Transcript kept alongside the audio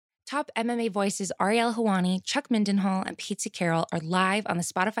Top MMA voices Ariel Helwani, Chuck Mindenhall, and Pete Carroll are live on the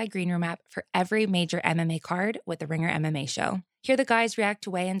Spotify Green Room app for every major MMA card with the Ringer MMA show. Hear the guys react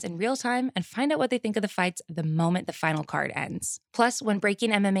to weigh-ins in real time and find out what they think of the fights the moment the final card ends. Plus, when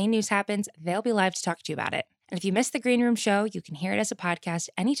breaking MMA news happens, they'll be live to talk to you about it. And if you missed the Green Room show, you can hear it as a podcast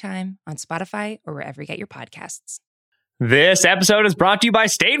anytime on Spotify or wherever you get your podcasts. This episode is brought to you by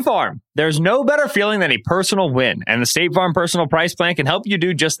State Farm. There's no better feeling than a personal win, and the State Farm Personal Price Plan can help you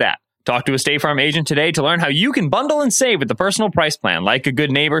do just that. Talk to a State Farm agent today to learn how you can bundle and save with the Personal Price Plan. Like a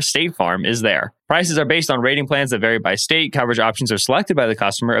good neighbor, State Farm is there. Prices are based on rating plans that vary by state. Coverage options are selected by the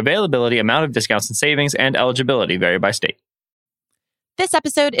customer. Availability, amount of discounts and savings, and eligibility vary by state. This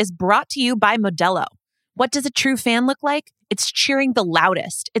episode is brought to you by Modelo. What does a true fan look like? It's cheering the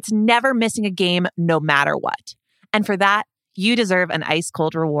loudest. It's never missing a game, no matter what. And for that, you deserve an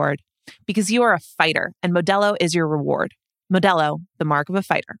ice-cold reward. Because you are a fighter, and Modelo is your reward. Modelo, the mark of a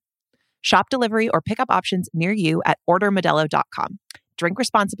fighter. Shop delivery or pickup options near you at ordermodelo.com. Drink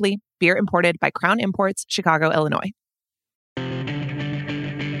responsibly. Beer imported by Crown Imports, Chicago, Illinois.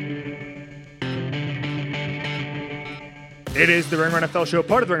 It is the Ringer NFL show,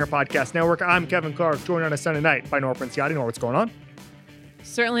 part of the Ringer Podcast Network. I'm Kevin Clark, joined on a Sunday night by Nora Princiati. Nora, what's going on?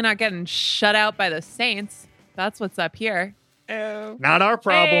 Certainly not getting shut out by the Saints. That's what's up here. Oh. Not our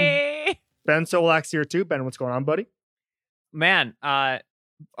problem. Hey. Ben Solak's here too. Ben, what's going on, buddy? Man,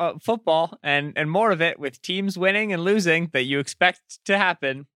 football and more of it with teams winning and losing that you expect to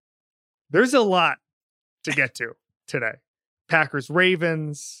happen. There's a lot to get to today. Packers,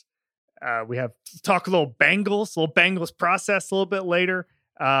 Ravens. We have talk a little Bengals process a little bit later.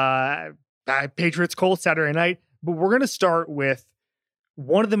 Patriots, Colts Saturday night. But we're going to start with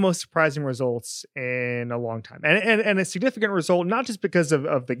one of the most surprising results in a long time. And a significant result, not just because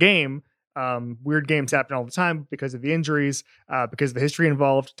of the game. Weird games happen all the time because of the injuries, because of the history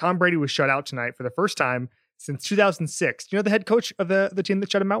involved. Tom Brady was shut out tonight for the first time since 2006. Do you know the head coach of the team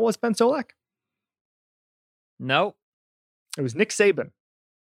that shut him out was Ben Solak? Nope. It was Nick Saban.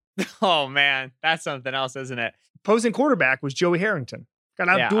 Oh, man. That's something else, isn't it? Opposing quarterback was Joey Harrington. Got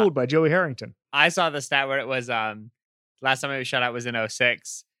outdueled by Joey Harrington. I saw the stat where it was last time he was shut out was in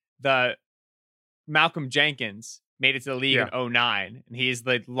 2006. The Malcolm Jenkins made it to the league in 2009, and he's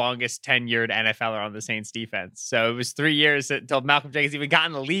the longest tenured NFLer on the Saints defense. So it was 3 years until Malcolm Jenkins even got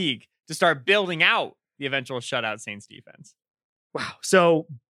in the league to start building out the eventual shutout Saints defense. Wow. So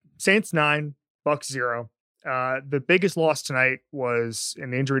Saints 9, Bucs 0. The biggest loss tonight was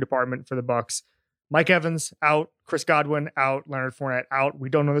in the injury department for the Bucs. Mike Evans out, Chris Godwin out, Leonard Fournette out. We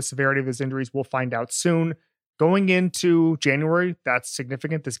don't know the severity of his injuries. We'll find out soon. Going into January, that's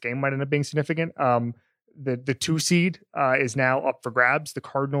significant. This game might end up being significant. The 2 seed is now up for grabs. The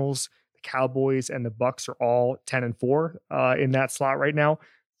Cardinals, the Cowboys, and the Bucs are all 10-4 in that slot right now.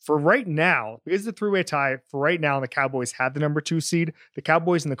 For right now, because it's a 3-way tie, for right now, the Cowboys have the number 2 seed. The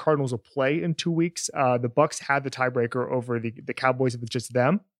Cowboys and the Cardinals will play in 2 weeks. The Bucs had the tiebreaker over the Cowboys if it's just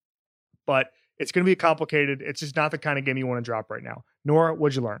them. But it's going to be complicated. It's just not the kind of game you want to drop right now. Nora,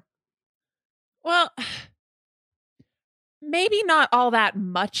 what'd you learn? Well, maybe not all that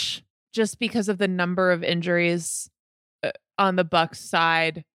much, just because of the number of injuries on the Bucs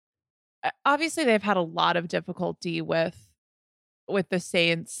side. Obviously, they've had a lot of difficulty with the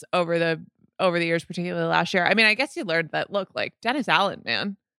Saints over the years, particularly last year. I mean, I guess you learned that, look, like Dennis Allen,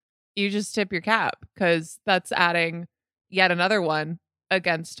 man, you just tip your cap because that's adding yet another one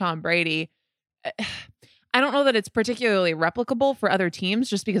against Tom Brady. I don't know that it's particularly replicable for other teams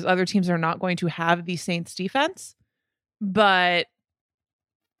just because other teams are not going to have the Saints defense, but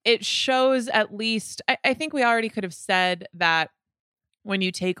it shows at least, I think we already could have said that when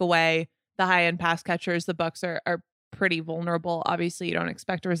you take away the high-end pass catchers, the Bucs are pretty vulnerable. Obviously, you don't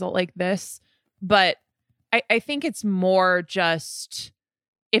expect a result like this, but I think it's more just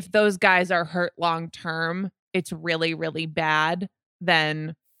if those guys are hurt long-term, it's really, really bad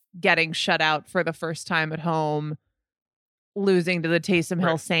than getting shut out for the first time at home, losing to the Taysom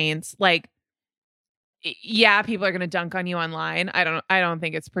Hill Saints. Like, yeah, people are going to dunk on you online. I don't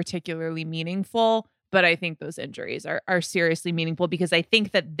think it's particularly meaningful, but I think those injuries are seriously meaningful because I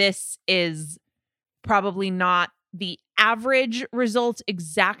think that this is probably not the average result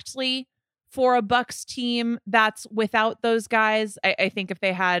exactly for a Bucs team that's without those guys. I think if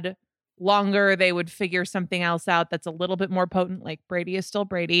they had longer, they would figure something else out that's a little bit more potent. Like Brady is still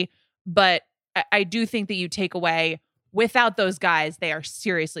Brady, but I do think that you take away without those guys, they are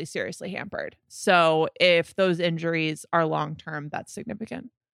seriously, seriously hampered. So if those injuries are long-term, that's significant.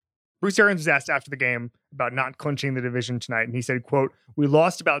 Bruce Arians was asked after the game about not clinching the division tonight, and he said, quote, "We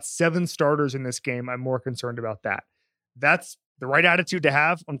lost about 7 starters in this game. I'm more concerned about that." That's the right attitude to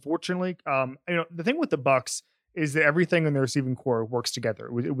have, unfortunately. The thing with the Bucs is that everything in the receiving core works together.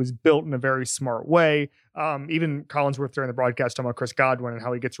 It was built in a very smart way. Even Collinsworth during the broadcast talking about Chris Godwin and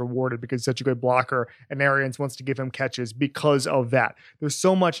how he gets rewarded because he's such a good blocker, and Arians wants to give him catches because of that. There's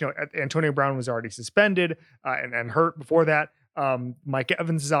so much, Antonio Brown was already suspended and hurt before that. Mike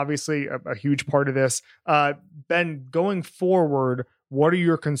Evans is obviously a huge part of this. Ben, going forward, what are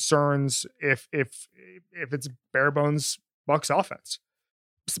your concerns if it's bare bones Bucs offense?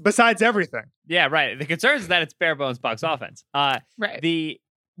 Besides everything. Yeah, right. The concern is that it's bare bones Bucs offense. Right.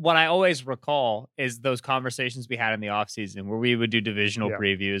 What I always recall is those conversations we had in the offseason where we would do divisional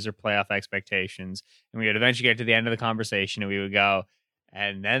previews or playoff expectations, and we would eventually get to the end of the conversation and we would go,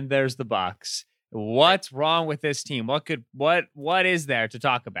 and then there's the Bucs. What's wrong with this team? What is there to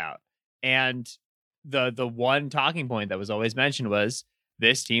talk about? And the one talking point that was always mentioned was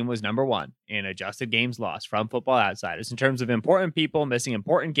this team was number one in adjusted games lost from Football Outsiders. In terms of important people missing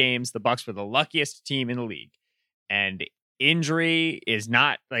important games, the Bucs were the luckiest team in the league. And injury is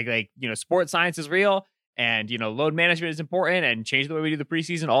not sports science is real, and load management is important, and change the way we do the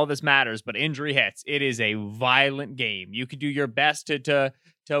preseason. All this matters, but injury hits. It is a violent game. You can do your best to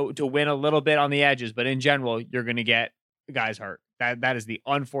win a little bit on the edges, but in general, you're going to get guys hurt. That is the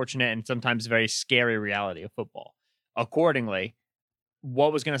unfortunate and sometimes very scary reality of football. Accordingly,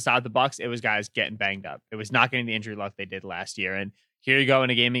 what was going to stop the Bucs? It was guys getting banged up. It was not getting the injury luck they did last year. And here you go in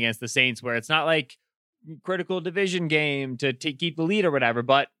a game against the Saints where it's not like critical division game to keep the lead or whatever,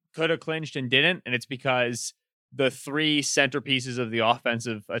 but could have clinched and didn't. And it's because the three centerpieces of the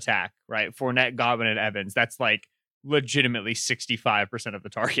offensive attack, right? Fournette, Godwin, and Evans. That's like legitimately 65% of the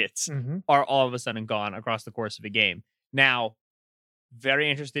targets are all of a sudden gone across the course of a game. Now, very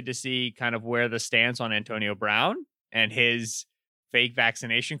interested to see kind of where the stance on Antonio Brown and his fake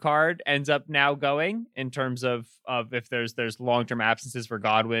vaccination card ends up now going in terms of if there's long-term absences for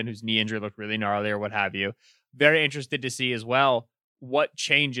Godwin, whose knee injury looked really gnarly or what have you. Very interested to see as well what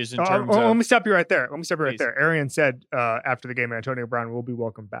changes in terms of... Let me stop you right there. Arians said after the game, Antonio Brown will be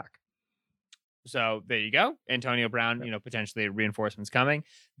welcomed back. So there you go. Antonio Brown, potentially reinforcements coming.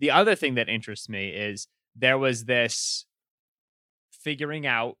 The other thing that interests me is there was this figuring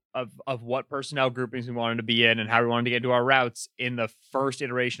out of what personnel groupings we wanted to be in and how we wanted to get into our routes in the first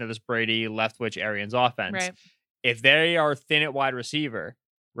iteration of this Brady left switch Arians offense. Right. If they are thin at wide receiver,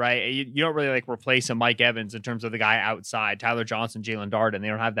 right, you don't really like replace a Mike Evans in terms of the guy outside, Tyler Johnson, Jalen Darden. They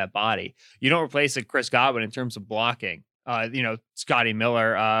don't have that body. You don't replace a Chris Godwin in terms of blocking. Scotty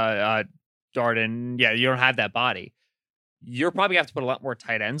Miller, Darden. Yeah, you don't have that body. You're probably gonna have to put a lot more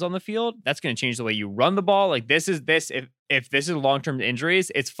tight ends on the field. That's going to change the way you run the ball. Like if this is long-term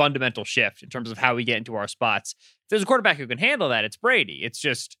injuries, it's fundamental shift in terms of how we get into our spots. If there's a quarterback who can handle that, it's Brady. It's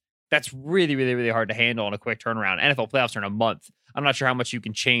just, that's really, really, really hard to handle in a quick turnaround. NFL playoffs are in a month. I'm not sure how much you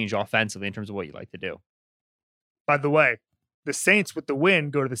can change offensively in terms of what you like to do. By the way, the Saints with the win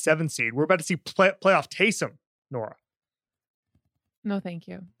go to the 7th seed. We're about to see playoff Taysom, Nora. No, thank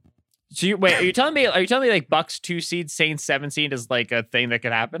you. So are you telling me like Bucs 2 seed, Saints 7 seed is like a thing that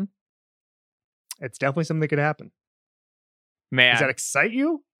could happen? It's definitely something that could happen. Man. Does that excite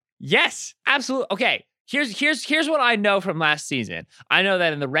you? Yes, absolutely. Okay. Here's what I know from last season. I know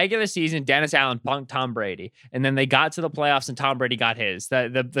that in the regular season, Dennis Allen punked Tom Brady, and then they got to the playoffs and Tom Brady got his.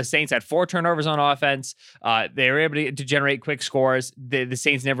 The Saints had 4 turnovers on offense. They were able to generate quick scores. The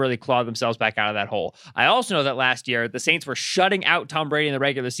Saints never really clawed themselves back out of that hole. I also know that last year, the Saints were shutting out Tom Brady in the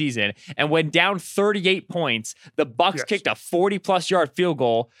regular season, and when down 38 points, the Bucs kicked a 40-plus yard field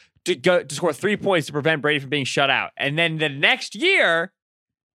goal to score 3 points to prevent Brady from being shut out. And then the next year,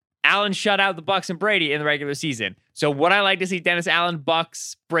 Allen shut out the Bucs and Brady in the regular season. So would I like to see Dennis Allen,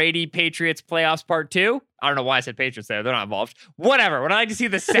 Bucs, Brady, Patriots playoffs part 2? I don't know why I said Patriots there. They're not involved. Whatever. Would I like to see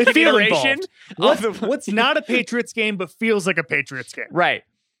the second iteration? What's not a Patriots game but feels like a Patriots game? Right.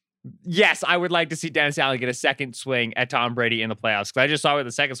 Yes, I would like to see Dennis Allen get a second swing at Tom Brady in the playoffs, because I just saw what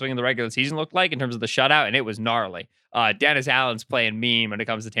the second swing in the regular season looked like in terms of the shutout, and it was gnarly. Dennis Allen's playing mean when it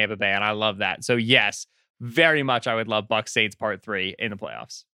comes to Tampa Bay, and I love that. So yes, very much I would love Bucs Saints part 3 in the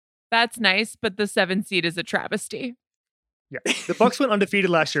playoffs. That's nice, but the 7 seed is a travesty. Yeah, the Bucs went undefeated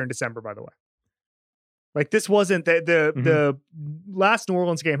last year in December, by the way. Like this wasn't the last New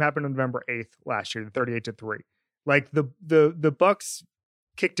Orleans game happened on November 8th last year, the 38-3. Like the Bucs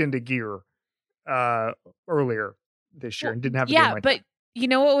kicked into gear earlier this year and didn't have a game like that. You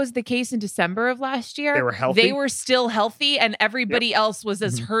know what was the case in December of last year? They were healthy. They were still healthy, and everybody else was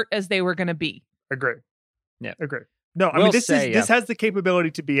as hurt as they were going to be. Agree. Yeah. Agree. No, I mean, this has the capability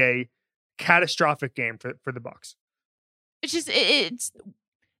to be a catastrophic game for the Bucs. It's just it's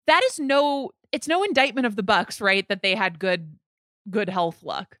no indictment of the Bucs, right? That they had good good health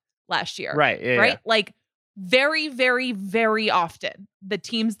luck last year. Right. Yeah, right? yeah. Like very, very, very often, the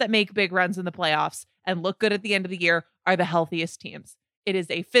teams that make big runs in the playoffs and look good at the end of the year are the healthiest teams. It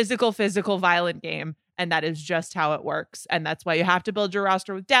is a physical, violent game. And that is just how it works. And that's why you have to build your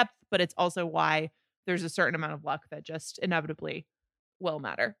roster with depth. But it's also why there's a certain amount of luck that just inevitably will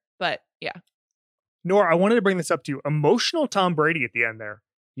matter. But yeah. Nora, I wanted to bring this up to you. Emotional Tom Brady at the end there,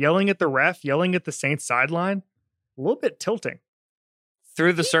 yelling at the ref, yelling at the Saints sideline, a little bit tilting.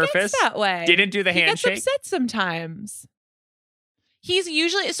 Through the surface. That way. Didn't do the handshake. He gets upset sometimes. He's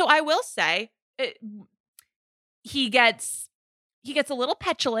usually, so I will say, he gets a little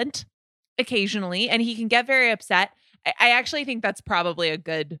petulant occasionally, and he can get very upset. I actually think that's probably a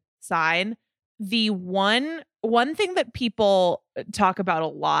good sign. The one thing that people talk about a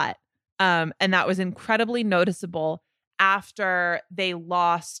lot, and that was incredibly noticeable after they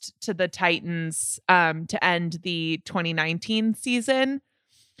lost to the Titans to end the 2019 season,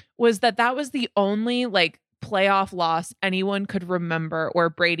 was that was the only like playoff loss anyone could remember where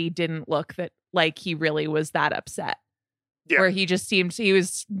Brady didn't look that like he really was that upset. Yeah. Where he just seemed, he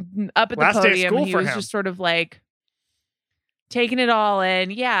was up at the podium and he was just sort of like taking it all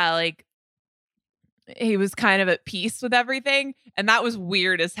in. Yeah, like he was kind of at peace with everything. And that was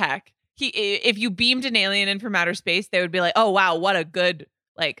weird as heck. If you beamed an alien in from outer space, they would be like, oh, wow, what a good,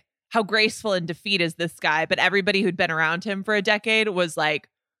 like, how graceful in defeat is this guy? But everybody who'd been around him for a decade was like,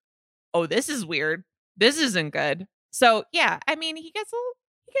 oh, this is weird. This isn't good. So, yeah, I mean, he gets a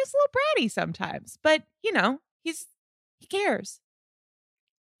little bratty sometimes, but, you know, he cares.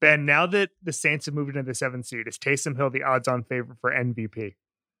 Ben, now that the Saints have moved into the 7th seed, is Taysom Hill the odds-on favorite for MVP?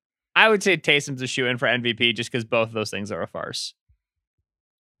 I would say Taysom's a shoe-in for MVP just because both of those things are a farce.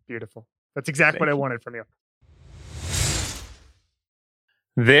 Beautiful. That's exactly what I wanted from you.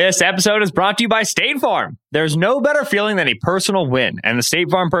 This episode is brought to you by State Farm. There's no better feeling than a personal win, and the State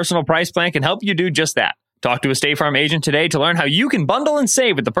Farm Personal Price Plan can help you do just that. Talk to a State Farm agent today to learn how you can bundle and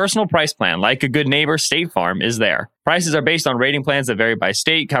save with the Personal Price Plan. Like a good neighbor, State Farm is there. Prices are based on rating plans that vary by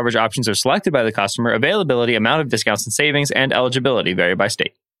state. Coverage options are selected by the customer. Availability, amount of discounts and savings, and eligibility vary by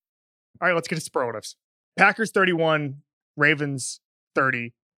state. All right, let's get to superlatives. Packers 31, Ravens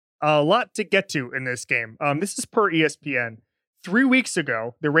 30. A lot to get to in this game. This is per ESPN. 3 weeks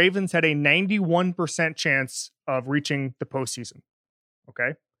ago, the Ravens had a 91% chance of reaching the postseason.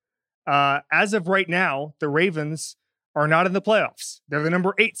 Okay. As of right now, the Ravens are not in the playoffs. They're the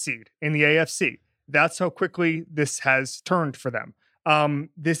number 8 seed in the AFC. That's how quickly this has turned for them.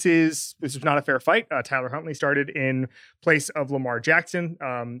 This is not a fair fight. Tyler Huntley started in place of Lamar Jackson.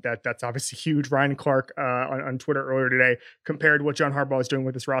 That's obviously huge. Ryan Clark on Twitter earlier today compared what John Harbaugh is doing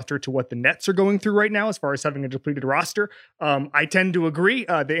with this roster to what the Nets are going through right now as far as having a depleted roster. I tend to agree.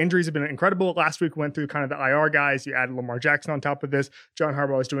 The injuries have been incredible. Last week went through kind of the IR guys. You added Lamar Jackson on top of this. John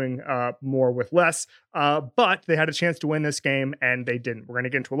Harbaugh is doing more with less. But they had a chance to win this game and they didn't. We're going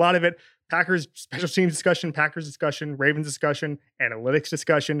to get into a lot of it. Packers special teams discussion, Packers discussion, Ravens discussion, analytics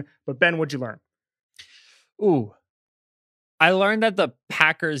discussion. But Ben, what'd you learn? Ooh, I learned that the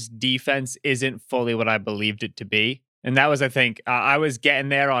Packers defense isn't fully what I believed it to be. And that was, I think, I was getting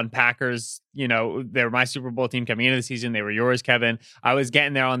there on Packers. You know, they were my Super Bowl team coming into the season. They were yours, Kevin. I was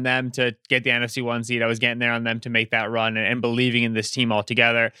getting there on them to get the NFC 1 seed. I was getting there on them to make that run and believing in this team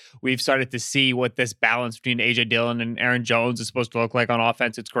altogether. We've started to see what this balance between A.J. Dillon and Aaron Jones is supposed to look like on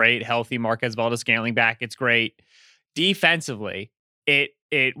offense. It's great. Healthy Marquez Valdes-Scantling back. It's great. Defensively, it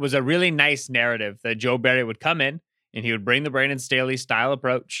was a really nice narrative that Joe Barry would come in and he would bring the Brandon Staley style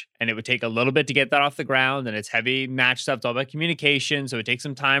approach, and it would take a little bit to get that off the ground, and it's heavy match stuff. It's all about communication, so it takes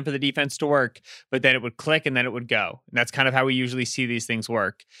some time for the defense to work, but then it would click, and then it would go. And that's kind of how we usually see these things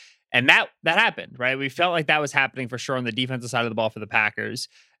work. And that happened, right? We felt like that was happening for sure on the defensive side of the ball for the Packers,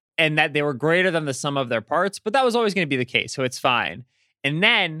 and that they were greater than the sum of their parts, but that was always going to be the case, so it's fine. And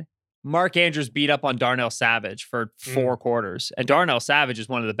then Mark Andrews beat up on Darnell Savage for 4 quarters, and Darnell Savage is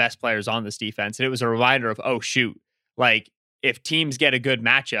one of the best players on this defense, and it was a reminder of, oh, shoot, like, if teams get a good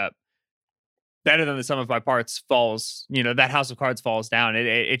matchup, better than the sum of my parts falls, you know, that house of cards falls down.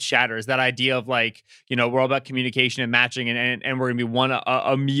 It shatters. That idea of like, you know, we're all about communication and matching and we're going to be one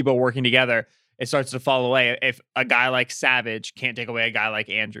amoeba working together. It starts to fall away if a guy like Savage can't take away a guy like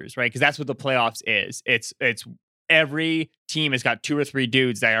Andrews, right? Because that's what the playoffs is. It's every team has got 2 or 3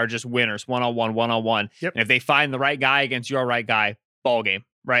 dudes that are just winners, one-on-one. Yep. And if they find the right guy against your right guy, ball game.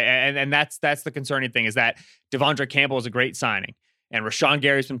 Right. And that's the concerning thing is that Devondre Campbell is a great signing and Rashawn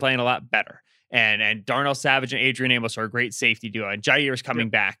Gary's been playing a lot better. And Darnell Savage and Adrian Amos are a great safety duo and Jair is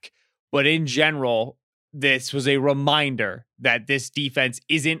coming back. But in general, this was a reminder that this defense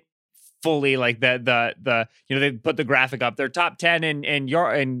isn't fully like the they put the graphic up. They're top 10 in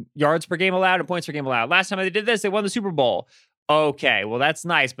yards per game allowed and points per game allowed. Last time they did this, they won the Super Bowl. Okay, well, that's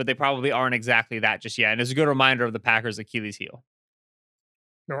nice, but they probably aren't exactly that just yet. And it's a good reminder of the Packers' Achilles heel.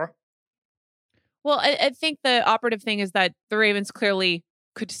 Nora? Well, I think the operative thing is that the Ravens clearly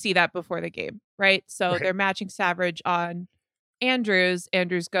could see that before the game, right? So they're matching Savage on Andrews.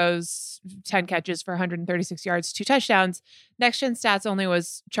 Andrews goes 10 catches for 136 yards, 2 touchdowns. Next Gen Stats only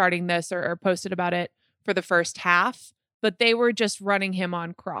was charting this or posted about it for the first half, but they were just running him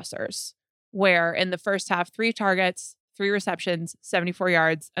on crossers, where in the first half, 3 targets, 3 receptions, 74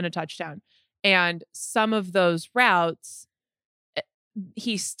 yards, and a touchdown. And some of those routes,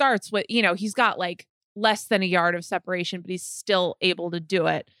 he starts with, he's got like less than a yard of separation, but he's still able to do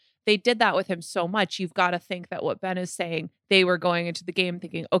it. They did that with him so much. You've got to think that what Ben is saying, they were going into the game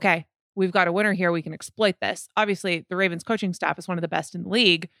thinking, okay, we've got a winner here. We can exploit this. Obviously, the Ravens coaching staff is one of the best in the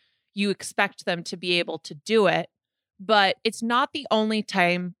league. You expect them to be able to do it, but it's not the only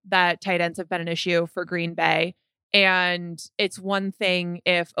time that tight ends have been an issue for Green Bay. And it's one thing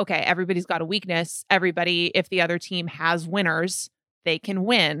if, okay, everybody's got a weakness. If the other team has winners, they can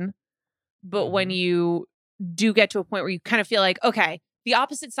win. But when you do get to a point where you kind of feel like, okay, the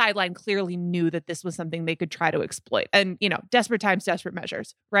opposite sideline clearly knew that this was something they could try to exploit. And, desperate times, desperate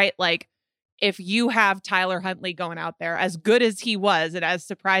measures, right? Like if you have Tyler Huntley going out there, as good as he was and as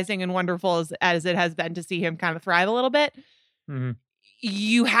surprising and wonderful as it has been to see him kind of thrive a little bit,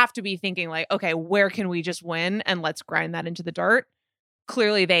 you have to be thinking like, okay, where can we just win? And let's grind that into the dirt.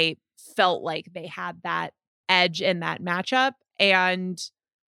 Clearly they felt like they had that edge in that matchup, and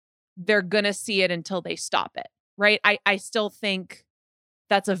they're going to see it until they stop it, right? I still think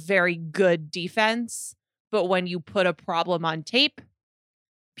that's a very good defense, but when you put a problem on tape,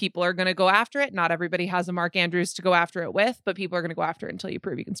 people are going to go after it. Not everybody has a Mark Andrews to go after it with, but people are going to go after it until you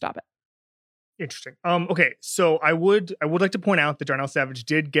prove you can stop it. Interesting. Okay, so I would like to point out that Darnell Savage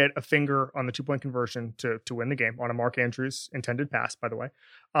did get a finger on the 2-point conversion to win the game on a Mark Andrews intended pass, by the way.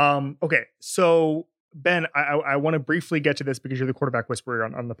 Okay, so Ben, I want to briefly get to this because you're the quarterback whisperer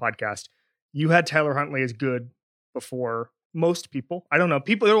on the podcast. You had Tyler Huntley as good before most people. I don't know.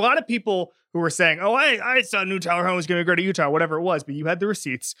 There were a lot of people who were saying, oh, I knew Tyler Huntley was going to go to Utah, whatever it was, but you had the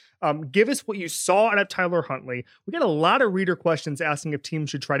receipts. Give us what you saw out of Tyler Huntley. We got a lot of reader questions asking if teams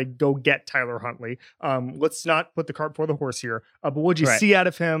should try to go get Tyler Huntley. Let's not put the cart before the horse here. But what did you see out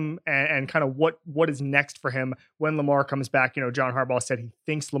of him and kind of what is next for him when Lamar comes back? John Harbaugh said he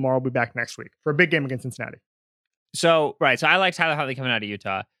thinks Lamar will be back next week for a big game against Cincinnati. So I like Tyler Huntley coming out of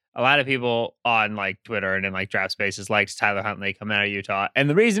Utah. A lot of people on like Twitter and in like draft spaces liked Tyler Huntley coming out of Utah. And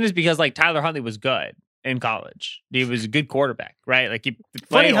the reason is because like Tyler Huntley was good in college. He was a good quarterback, right? Like he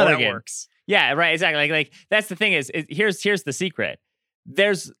funny how that works. Yeah, right. Exactly. Like that's the thing is here's the secret.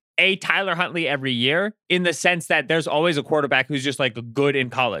 There's a Tyler Huntley every year in the sense that there's always a quarterback who's just like good in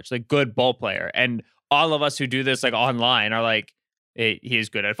college, like good ball player. And all of us who do this like online are like, he is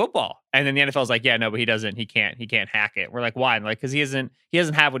good at football. And then the NFL is like, yeah, no, but he can't hack it. We're like, why? And like, because he doesn't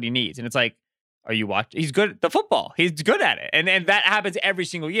have what he needs. And it's like, are you watching? He's good at the football. He's good at it. And that happens every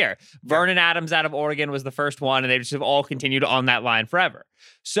single year. Vernon Adams out of Oregon was the first one, and they just have all continued on that line forever.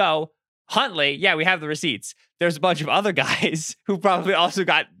 So Huntley, yeah, we have the receipts. There's a bunch of other guys who probably also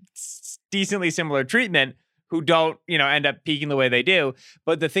got decently similar treatment who don't, end up peaking the way they do.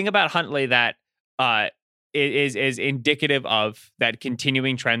 But the thing about Huntley that, is indicative of that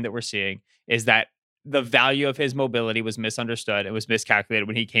continuing trend that we're seeing is that the value of his mobility was misunderstood. It was miscalculated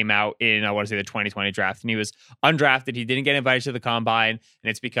when he came out in, I want to say, the 2020 draft. And he was undrafted. He didn't get invited to the combine. And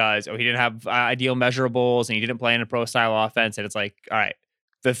it's because, he didn't have ideal measurables and he didn't play in a pro-style offense. And it's like, all right,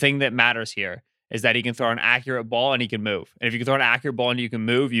 the thing that matters here is that he can throw an accurate ball and he can move. And if you can throw an accurate ball and you can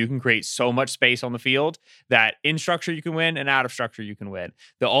move, you can create so much space on the field that in structure you can win and out of structure you can win.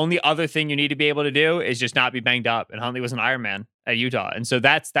 The only other thing you need to be able to do is just not be banged up. And Huntley was an Ironman at Utah. And so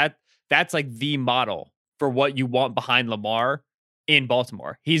that's like the model for what you want behind Lamar in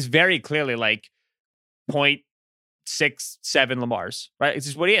Baltimore. He's very clearly like 0.67 Lamars, right? It's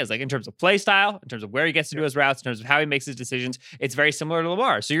just what he is, like in terms of play style, in terms of where he gets to do his routes, in terms of how he makes his decisions. It's very similar to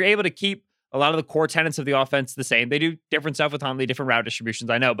Lamar. So you're able to keep a lot of the core tenets of the offense the same. They do different stuff with Huntley, different route distributions,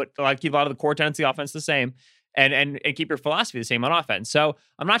 I know, but keep a lot of the core tenets of the offense the same and keep your philosophy the same on offense. So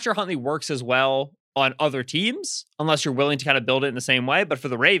I'm not sure Huntley works as well on other teams unless you're willing to kind of build it in the same way. But for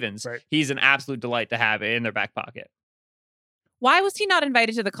the Ravens, he's an absolute delight to have in their back pocket. Why was he not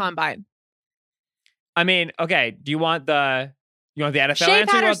invited to the combine? I mean, okay, do you want the NFL Shea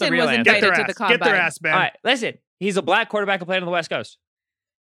answer? Patterson or you want the real was answer? invited to the combine. Get their ass, Ben. All right, listen, he's a black quarterback who played on the West Coast.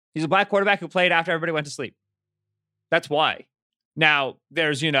 He's a black quarterback who played after everybody went to sleep. That's why. Now,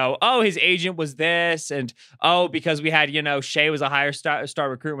 there's, oh, his agent was this, and because we had, Shea was a higher star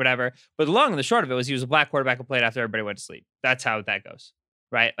recruit, whatever. But the long and the short of it was he was a black quarterback who played after everybody went to sleep. That's how that goes,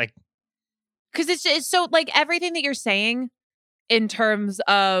 right? Like, because it's so like everything that you're saying in terms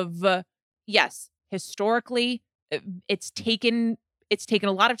of yes, historically, it's taken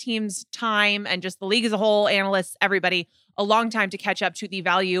a lot of teams time and just the league as a whole, analysts, everybody, a long time to catch up to the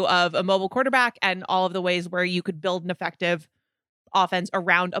value of a mobile quarterback and all of the ways where you could build an effective offense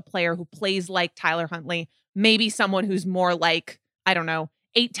around a player who plays like Tyler Huntley, maybe someone who's more like, I don't know,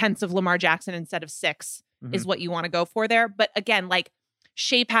 0.8 of Lamar Jackson instead of 6 is what you want to go for there. But again, like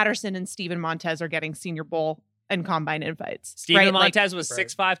Shea Patterson and Steven Montez are getting Senior Bowl and combine invites. Steven Montez was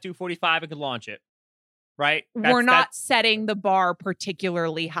 6'5", 245 and could launch it. Right? We're not setting the bar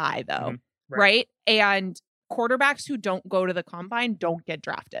particularly high though. Right? And quarterbacks who don't go to the combine don't get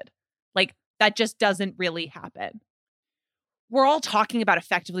drafted. Like that just doesn't really happen. We're all talking about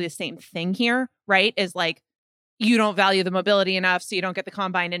effectively the same thing here, right? Is like, you don't value the mobility enough, so you don't get the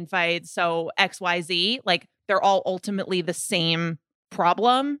combine invite. So XYZ, like they're all ultimately the same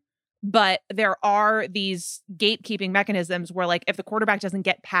problem. But there are these gatekeeping mechanisms where like, if the quarterback doesn't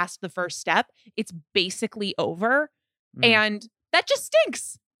get past the first step, it's basically over. And that just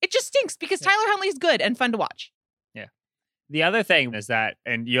stinks. It just stinks because Tyler Huntley's good and fun to watch. Yeah. The other thing is that,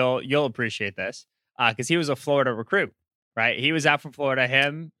 and you'll appreciate this, because he was a Florida recruit. Right, he was out from Florida.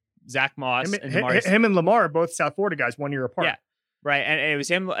 Him, Zach Moss, him and Lamar are both South Florida guys, 1 year apart. Yeah, right. And it was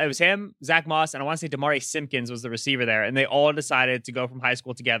him, Zach Moss, and I want to say Damari Simpkins was the receiver there, and they all decided to go from high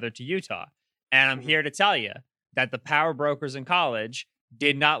school together to Utah. And I'm here to tell you that the power brokers in college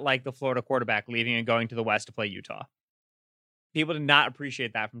did not like the Florida quarterback leaving and going to the West to play Utah. People did not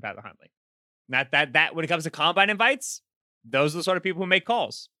appreciate that from Tyler Huntley. That when it comes to combine invites, those are the sort of people who make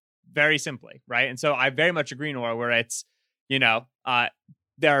calls. Very simply, right? And so I very much agree, Nora, where it's, there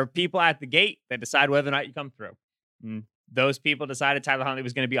are people at the gate that decide whether or not you come through. And those people decided Tyler Huntley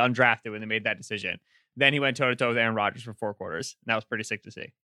was going to be undrafted when they made that decision. Then he went toe-to-toe with Aaron Rodgers for 4 quarters. And that was pretty sick to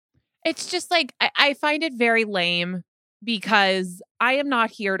see. It's just like, I find it very lame because I am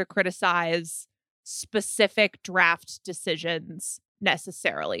not here to criticize specific draft decisions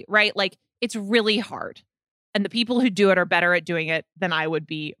necessarily, right? Like, it's really hard. And the people who do it are better at doing it than I would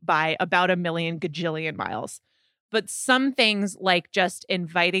be by about a million gajillion miles. But some things like just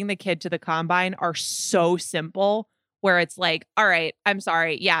inviting the kid to the combine are so simple where it's like, all right, I'm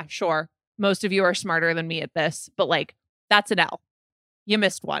sorry. Yeah, sure. Most of you are smarter than me at this, but like, that's an L. You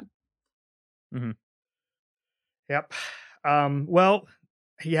missed one. Yep. Well,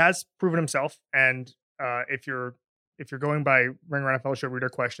 he has proven himself. And if you're going by Ringer NFL Show reader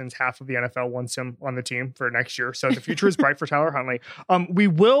questions, half of the NFL wants him on the team for next year. So the future is bright for Tyler Huntley. We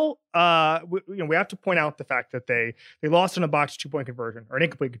have to point out the fact that they lost on a botched 2-point conversion or an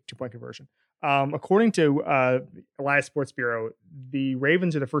incomplete 2-point conversion. According to Elias Sports Bureau, the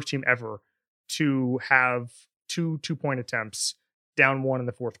Ravens are the first team ever to have 2-point attempts down 1 in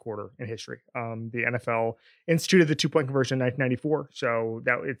the fourth quarter in history. The NFL instituted the 2-point conversion in 1994. So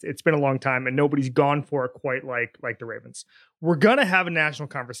that it's been a long time and nobody's gone for it quite like the Ravens. We're going to have a national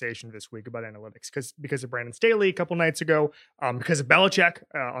conversation this week about analytics because of Brandon Staley a couple nights ago, because of Belichick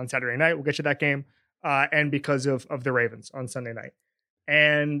on Saturday night. We'll get to that game. And because of the Ravens on Sunday night.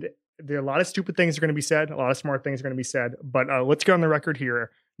 And there are a lot of stupid things are going to be said. A lot of smart things are going to be said. But let's get on the record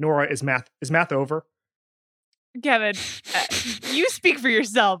here. Nora, is math over? Kevin, you speak for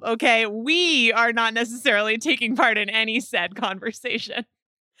yourself, okay? We are not necessarily taking part in any said conversation.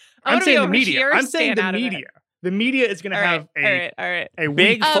 I'm saying the media. I'm saying the media. The media is going to have a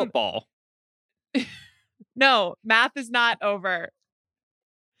big football. No, math is not over.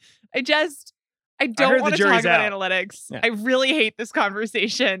 I don't want to talk about analytics. Yeah. I really hate this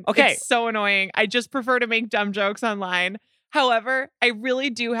conversation. Okay. It's so annoying. I just prefer to make dumb jokes online. However, I really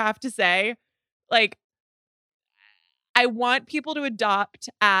do have to say, like, I want people to adopt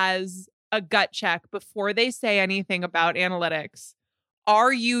as a gut check before they say anything about analytics.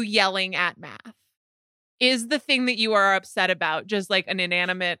 Are you yelling at math? Is the thing that you are upset about just like an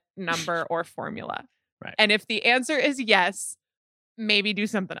inanimate number or formula? Right. And if the answer is yes, maybe do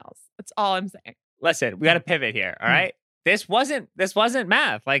something else. That's all I'm saying. Listen, we got to pivot here. All right. This wasn't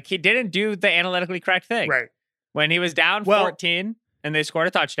math. Like, he didn't do the analytically correct thing. Right. When he was down 14 and they scored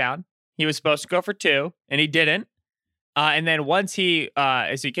a touchdown, he was supposed to go for 2 and he didn't. And then once so he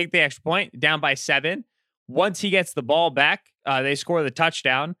kicked the extra point, down by 7. Once he gets the ball back, they score the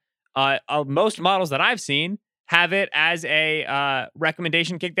touchdown. Most models that I've seen have it as a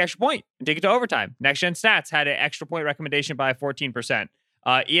recommendation, kick the extra point and take it to overtime. Next Gen Stats had an extra point recommendation by 14%.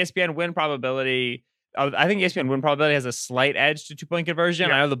 ESPN win probability I think ESPN win probability has a slight edge to 2-point conversion.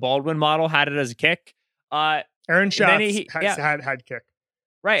 Yeah. I know the Baldwin model had it as a kick. Aaron Schatz yeah. had kick.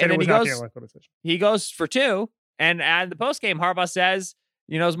 Right. Said And then it was not the analytical decision. he goes for 2. And at the post game, Harbaugh says,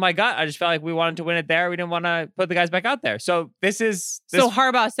 you know, it's my gut. I just felt like we wanted to win it there. We didn't want to put the guys back out there. So so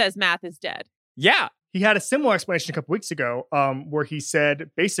Harbaugh says math is dead. Yeah. He had a similar explanation a couple weeks ago, where he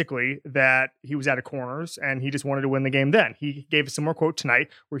said basically that he was out of corners and he just wanted to win the game then. He gave a similar quote tonight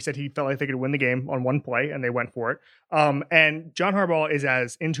where he said he felt like they could win the game on one play and they went for it. And John Harbaugh is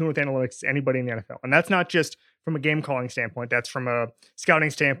as in tune with analytics as anybody in the NFL. And that's not just from a game calling standpoint. That's from a scouting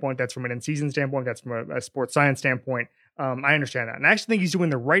standpoint. That's from an in-season standpoint. That's from a sports science standpoint. I understand that. And I actually think he's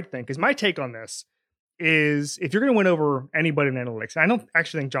doing the right thing, because my take on this is, if you're going to win over anybody in analytics, I don't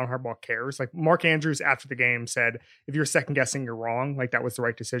actually think John Harbaugh cares. Like Mark Andrews after the game said, if you're second guessing, you're wrong. Like that was the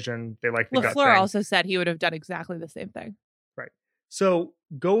right decision. They like the gut thing. LaFleur also said he would have done exactly the same thing. Right. So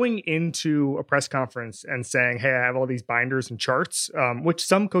going into a press conference and saying, hey, I have all these binders and charts, which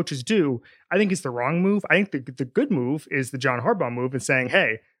some coaches do, I think is the wrong move. I think the good move is the John Harbaugh move, and saying,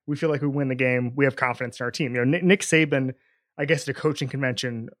 hey, we feel like we win the game. We have confidence in our team. You know, Nick Saban, I guess at a coaching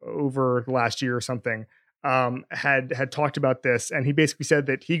convention over the last year or something, had talked about this, and he basically said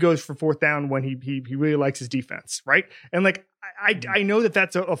that he goes for 4th down when he really likes his defense, right? And like I know that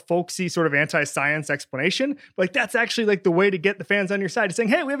that's a folksy sort of anti-science explanation, but like that's actually like the way to get the fans on your side, is saying,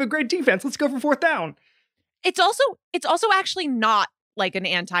 hey, we have a great defense, let's go for 4th down. It's also actually not like an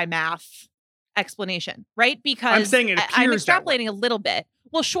anti-math explanation, right? Because I'm saying it I'm appears that way. extrapolating a little bit.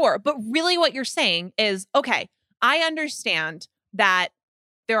 Well, sure, but really what you're saying is, okay, I understand that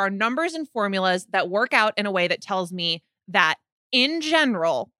there are numbers and formulas that work out in a way that tells me that in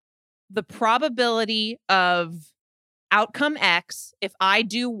general, the probability of outcome X, if I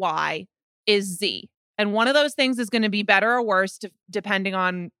do Y, is Z. And one of those things is going to be better or worse depending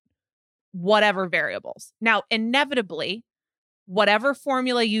on whatever variables. Now, inevitably, whatever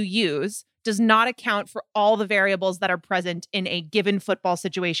formula you use does not account for all the variables that are present in a given football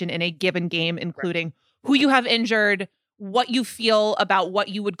situation, in a given game, including who you have injured, what you feel about what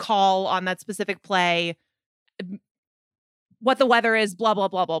you would call on that specific play, what the weather is, blah, blah,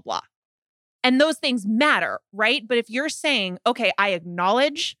 blah, blah, blah. And those things matter, right? But if you're saying, okay, I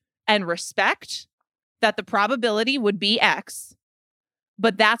acknowledge and respect that the probability would be X,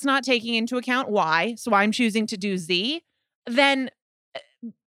 but that's not taking into account Y, so I'm choosing to do Z, then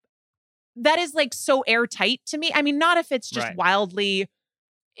that is like so airtight to me. I mean, not if it's just wildly,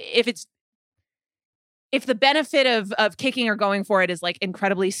 if the benefit of kicking or going for it is like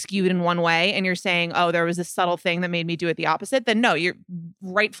incredibly skewed in one way, and you're saying, oh, there was this subtle thing that made me do it the opposite, then no, you're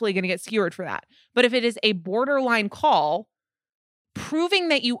rightfully going to get skewered for that. But if it is a borderline call, proving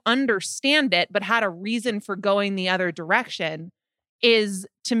that you understand it, but had a reason for going the other direction, is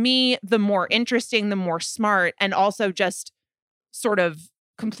to me the more interesting, the more smart, and also just sort of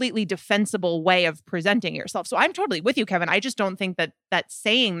completely defensible way of presenting yourself. So I'm totally with you, Kevin. I just don't think that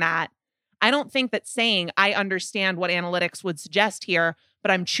saying that, I don't think that saying I understand what analytics would suggest here,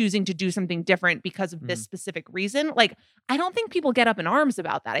 but I'm choosing to do something different because of this specific reason. Like, I don't think people get up in arms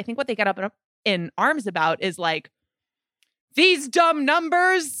about that. I think what they get up in arms about is like, these dumb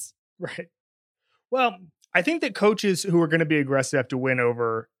numbers. Right. Well, I think that coaches who are going to be aggressive have to win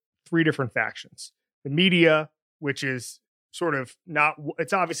over 3 different factions. The media, which is sort of not,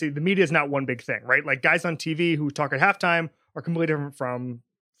 it's obviously the media is not one big thing, right? Like guys on TV who talk at halftime are completely different from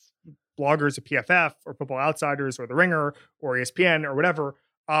bloggers at PFF or Football Outsiders or The Ringer or ESPN or whatever.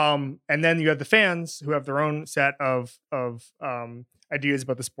 And then you have the fans who have their own set of ideas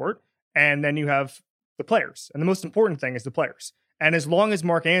about the sport. And then you have the players. And the most important thing is the players. And as long as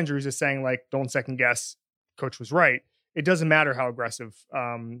Mark Andrews is saying, like, don't second guess, coach was right, it doesn't matter how aggressive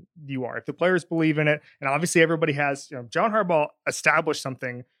you are. If the players believe in it, and obviously everybody has, John Harbaugh established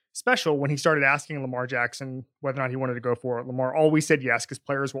something special when he started asking Lamar Jackson whether or not he wanted to go for it. Lamar always said yes, because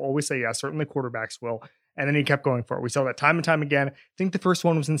players will always say yes. Certainly quarterbacks will. And then he kept going for it. We saw that time and time again. I think the first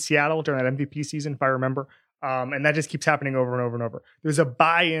one was in Seattle during that MVP season, if I remember. And that just keeps happening over and over and over. There's a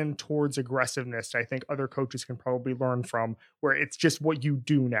buy-in towards aggressiveness I think other coaches can probably learn from, where it's just what you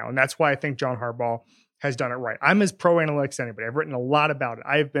do now. And that's why I think John Harbaugh has done it right. I'm as pro analytics as anybody. I've written a lot about it.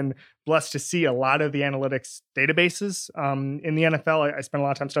 I've been blessed to see a lot of the analytics databases in the NFL. I spent a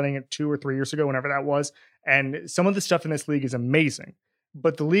lot of time studying it 2 or 3 years ago, whenever that was. And some of the stuff in this league is amazing.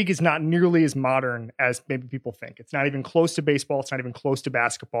 But the league is not nearly as modern as maybe people think. It's not even close to baseball. It's not even close to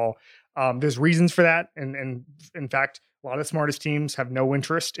basketball. There's reasons for that. And in fact, A lot of the smartest teams have no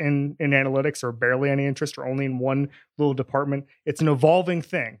interest in analytics, or barely any interest, or only in one little department. It's an evolving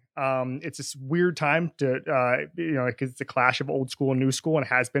thing. It's this weird time to, because it's a clash of old school and new school, and it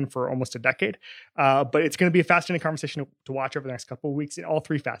has been for almost a decade. But it's going to be a fascinating conversation to watch over the next couple of weeks in all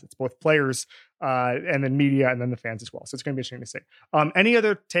three facets, both players and then media and then the fans as well. So it's going to be interesting to see. Any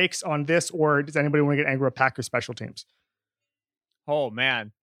other takes on this, or does anybody want to get angry at Packers special teams? Oh,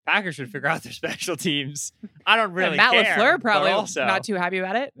 man. Packers should figure out their special teams. I don't really Matt care. LaFleur probably also, not too happy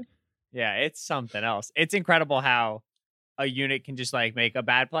about it. Yeah, it's something else. It's incredible how a unit can just like make a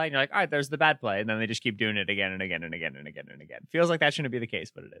bad play and you're like, all right, there's the bad play. And then they just keep doing it again and again and again and again and again. Feels like that shouldn't be the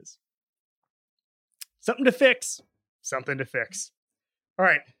case, but it is. Something to fix. Something to fix. All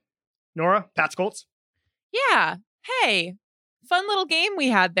right. Nora, Pats Colts. Yeah. Hey, fun little game we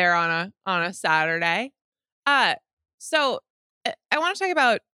had there on a Saturday. So I want to talk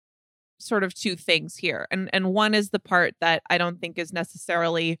about sort of two things here. And one is the part that I don't think is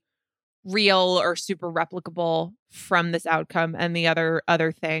necessarily real or super replicable from this outcome. And the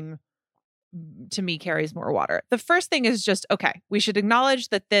other thing to me carries more water. The first thing is just, okay, we should acknowledge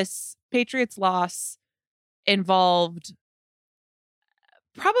that this Patriots loss involved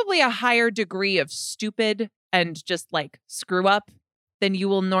probably a higher degree of stupid and just like screw up than you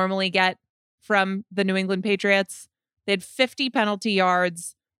will normally get from the New England Patriots. They had 50 penalty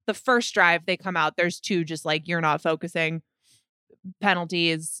yards. The first drive they come out, there's two just like you're not focusing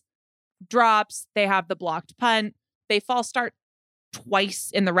penalties, drops. They have the blocked punt. They false start twice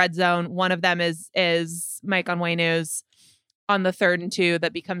in the red zone. One of them is Mike Onwenu's on the 3rd and 2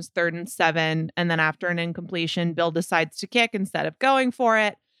 that becomes 3rd and 7. And then after an incompletion, Bill decides to kick instead of going for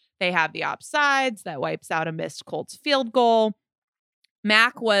it. They have the offsides that wipes out a missed Colts field goal.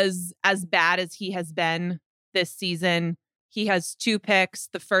 Mac was as bad as he has been this season. He has 2 picks.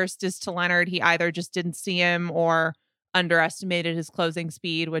 The first is to Leonard. He either just didn't see him or underestimated his closing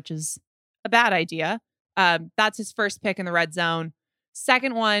speed, which is a bad idea. That's his first pick in the red zone.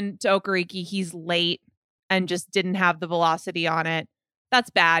 Second one to Okereke. He's late and just didn't have the velocity on it. That's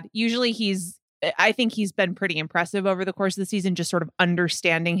bad. Usually I think he's been pretty impressive over the course of the season, just sort of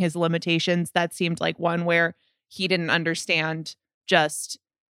understanding his limitations. That seemed like one where he didn't understand just,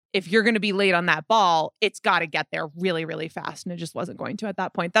 if you're going to be late on that ball, it's got to get there really, really fast. And it just wasn't going to at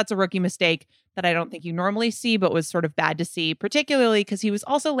that point. That's a rookie mistake that I don't think you normally see, but was sort of bad to see, particularly because he was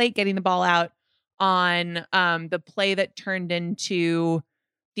also late getting the ball out on the play that turned into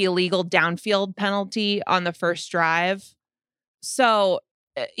the illegal downfield penalty on the first drive. So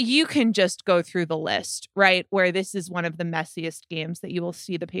you can just go through the list, right? Where this is one of the messiest games that you will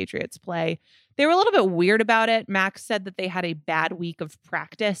see the Patriots play. They were a little bit weird about it. Max said that they had a bad week of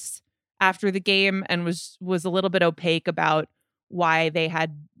practice after the game and was a little bit opaque about why they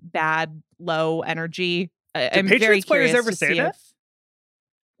had bad, low energy. I'm Patriots very players curious ever to say see that?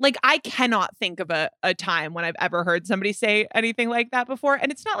 like, I cannot think of a time when I've ever heard somebody say anything like that before.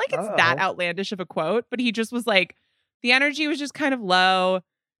 And it's not like it's that outlandish of a quote, but he just was like, the energy was just kind of low.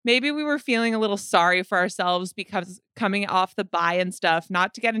 Maybe we were feeling a little sorry for ourselves because coming off the bye and stuff,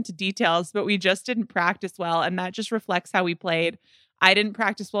 not to get into details, but we just didn't practice well. And that just reflects how we played. I didn't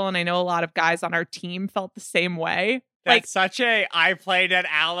practice well. And I know a lot of guys on our team felt the same way. That's such a I played at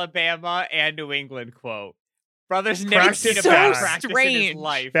Alabama and New England quote. Brother's never seen a bad practice in his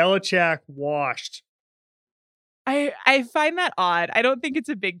life. Belichick washed. I find that odd. I don't think it's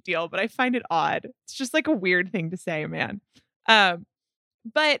a big deal, but I find it odd. It's just like a weird thing to say, man.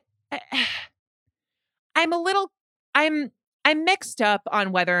 But I'm mixed up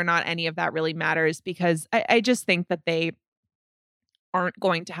on whether or not any of that really matters, because I just think that they aren't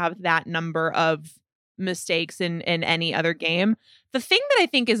going to have that number of mistakes in any other game. The thing that I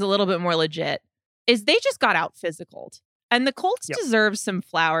think is a little bit more legit is they just got out physicaled. And the Colts deserve some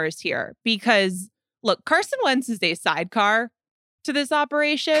flowers here because, look, Carson Wentz is a sidecar to this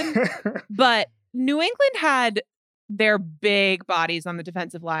operation, but New England had their big bodies on the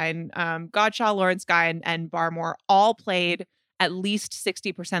defensive line. Godshaw, Lawrence Guy, and Barmore all played at least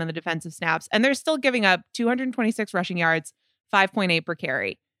 60% of the defensive snaps, and they're still giving up 226 rushing yards, 5.8 per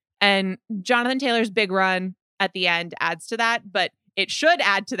carry. And Jonathan Taylor's big run at the end adds to that, but it should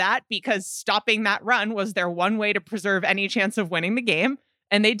add to that because stopping that run was their one way to preserve any chance of winning the game,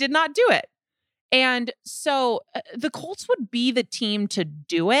 and they did not do it. And so the Colts would be the team to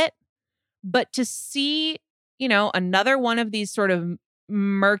do it, but to see, another one of these sort of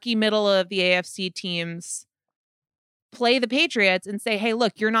murky middle of the AFC teams play the Patriots and say, hey,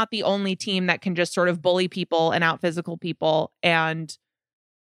 look, you're not the only team that can just sort of bully people and out physical people and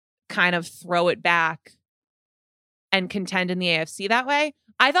kind of throw it back and contend in the AFC that way.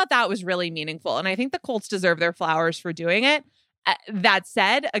 I thought that was really meaningful. And I think the Colts deserve their flowers for doing it. That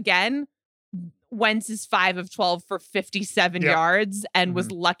said, again, Wentz is 5 of 12 for 57 yards and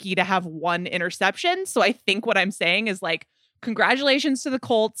was lucky to have 1 interception. So I think what I'm saying is like, congratulations to the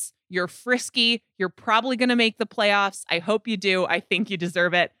Colts. You're frisky. You're probably going to make the playoffs. I hope you do. I think you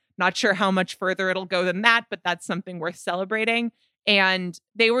deserve it. Not sure how much further it'll go than that, but that's something worth celebrating. And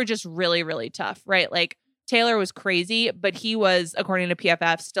they were just really, really tough, right? Like Taylor was crazy, but he was, according to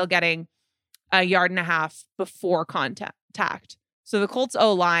PFF, still getting 1.5 yards before contact. So the Colts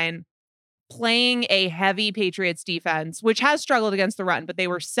O-line playing a heavy Patriots defense, which has struggled against the run, but they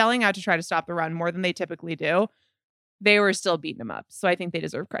were selling out to try to stop the run more than they typically do. They were still beating them up. So I think they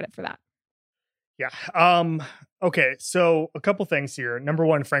deserve credit for that. Yeah. Okay. So a couple things here. Number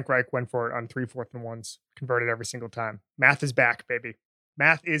one, Frank Reich went for it on 3 4th and 1s, converted every single time. Math is back, baby.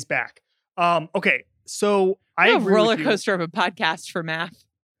 Math is back. Okay. So I agree roller with you. coaster of a podcast for math.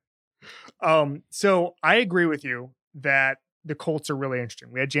 So I agree with you that the Colts are really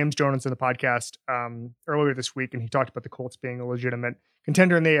interesting. We had James Jones on the podcast earlier this week, and he talked about the Colts being a legitimate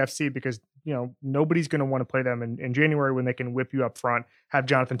contender in the AFC because, you know, nobody's going to want to play them in January when they can whip you up front, have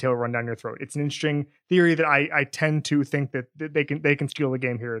Jonathan Taylor run down your throat. It's an interesting theory that I tend to think that they can steal a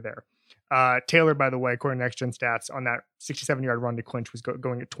game here or there. Taylor, by the way, according to Next Gen Stats, on that 67-yard run to clinch was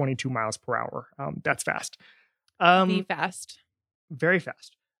going at 22 miles per hour. That's fast. Be fast. Very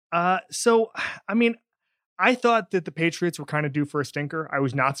fast. So, I mean, I thought that the Patriots were kind of due for a stinker. I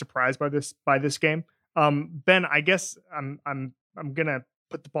was not surprised by this game. Ben, I guess I'm gonna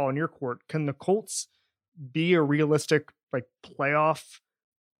put the ball in your court. Can the Colts be a realistic like playoff,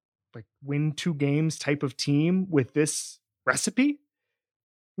 like win 2 games type of team with this recipe?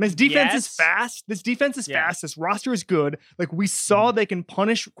 And this defense is fast. This defense is fast. This roster is good. Like we saw, they can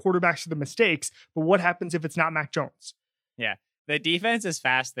punish quarterbacks for the mistakes. But what happens if it's not Mac Jones? Yeah. The defense is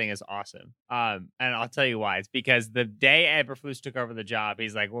fast thing is awesome. And I'll tell you why. It's because the day Eberflus took over the job,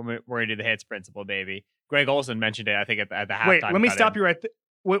 he's like, we're going to do the hits principle, baby. Greg Olson mentioned it, I think, at the halftime. Wait, let me stop you right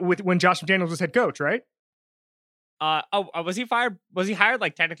with when Josh McDaniels was head coach, right? Was he fired? Was he hired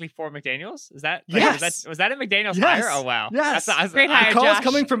like technically for McDaniels? Is that yes? Was that a McDaniels hire? Oh wow, yes, that's great hire. The call's Josh.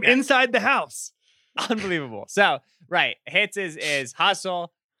 coming from inside the house. Unbelievable. So right, hits is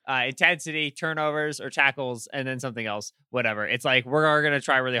hustle, intensity, turnovers or tackles, and then something else, whatever. It's like we're gonna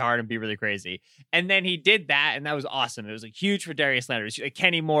try really hard and be really crazy. And then he did that, and that was awesome. It was like huge for Darius Leonard. Like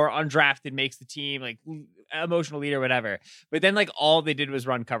Kenny Moore, undrafted, makes the team, like emotional leader, whatever. But then like all they did was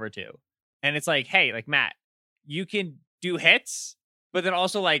run cover 2, and it's like, hey, like Matt, you can do hits, but then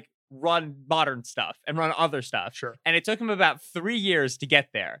also like run modern stuff and run other stuff. Sure. And it took him about 3 years to get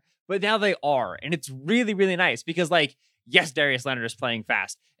there, but now they are, and it's really, really nice because like. Yes, Darius Leonard is playing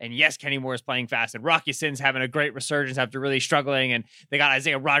fast. And yes, Kenny Moore is playing fast. And Rocky Sin's having a great resurgence after really struggling. And they got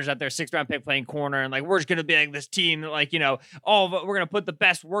Isaiah Rodgers out there, 6th round pick playing corner. And like, we're just going to be like this team, like, you know, we're going to put the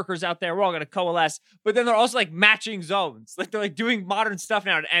best workers out there. We're all going to coalesce. But then they're also like matching zones. Like they're like doing modern stuff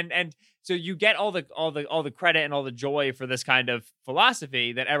now. And so you get all the credit and all the joy for this kind of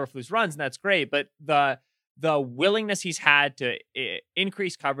philosophy that Eberflus runs. And that's great. But the willingness he's had to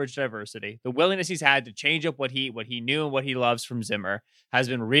increase coverage diversity, the willingness he's had to change up what he knew and what he loves from Zimmer has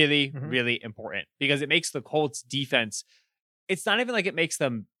been really, really important because it makes the Colts defense. It's not even like it makes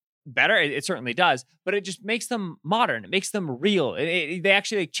them better. It certainly does, but it just makes them modern. It makes them real. They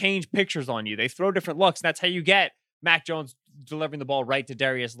actually like change pictures on you. They throw different looks. And that's how you get Mac Jones delivering the ball right to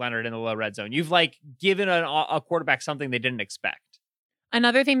Darius Leonard in the low red zone. You've like given a quarterback something they didn't expect.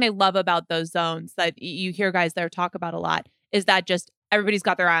 Another thing they love about those zones that you hear guys there talk about a lot is that just everybody's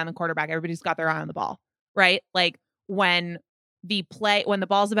got their eye on the quarterback. Everybody's got their eye on the ball, right? Like when the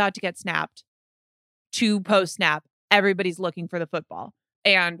ball's about to get snapped to post snap, everybody's looking for the football.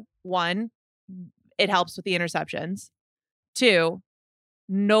 And 1, it helps with the interceptions. 2,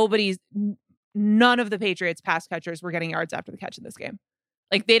 none of the Patriots pass catchers were getting yards after the catch in this game.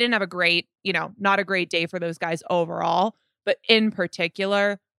 Like they didn't have a great, not a great day for those guys overall. But in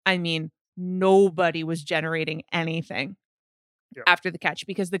particular, I mean, nobody was generating anything after the catch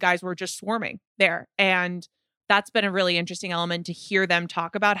because the guys were just swarming there. And that's been a really interesting element to hear them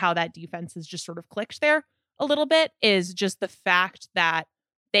talk about how that defense has just sort of clicked there a little bit is just the fact that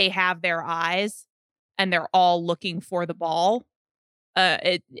they have their eyes and they're all looking for the ball.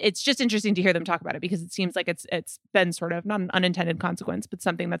 It's just interesting to hear them talk about it because it seems like it's been sort of not an unintended consequence, but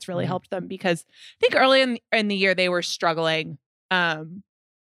something that's really helped them because I think early in the year they were struggling in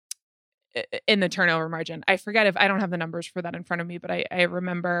the turnover margin. I forget if I don't have the numbers for that in front of me, but I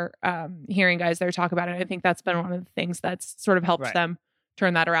remember hearing guys there talk about it. I think that's been one of the things that's sort of helped them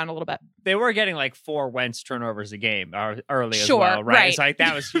turn that around a little bit. They were getting like 4 Wentz turnovers a game early as Sure, well, right? right. So like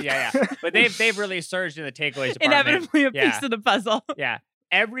that was yeah. But they've really surged in the takeaways department. Inevitably a piece of the puzzle. Yeah.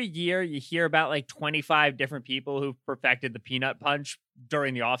 Every year you hear about like 25 different people who've perfected the peanut punch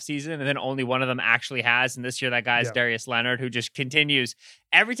during the offseason, and then only one of them actually has. And this year that guy's Darius Leonard, who just continues.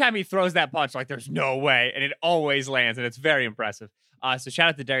 Every time he throws that punch, like there's no way, and it always lands, and it's very impressive. So shout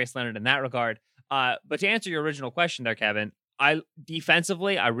out to Darius Leonard in that regard. But to answer your original question there, Kevin,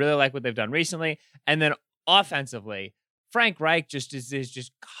 defensively, I really like what they've done recently. And then offensively, Frank Reich just is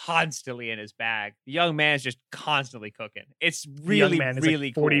just constantly in his bag. The young man is just constantly cooking. It's really, really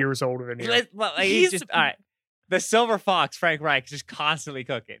like 40 cool. years older than you. He's just all right. The Silver Fox, Frank Reich, is just constantly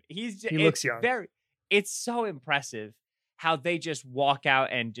cooking. He looks young. It's so impressive how they just walk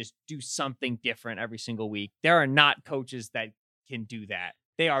out and just do something different every single week. There are not coaches that can do that.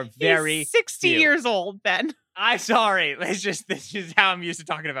 They are very He's 60 years old, Ben. I'm sorry. This is how I'm used to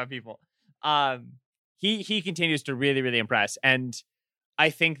talking about people. He continues to really, really impress. And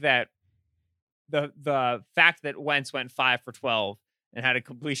I think that the fact that Wentz went 5 for 12 and had a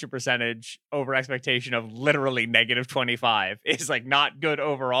completion percentage over expectation of literally -25 is like not good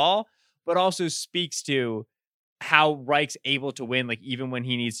overall, but also speaks to how Reich's able to win, like even when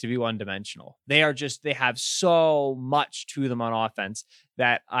he needs to be one-dimensional. They have so much to them on offense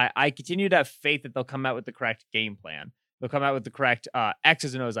that I continue to have faith that they'll come out with the correct game plan. They'll come out with the correct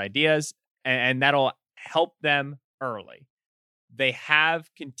X's and O's ideas, and that'll help them early. They have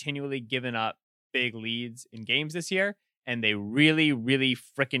continually given up big leads in games this year, and they really, really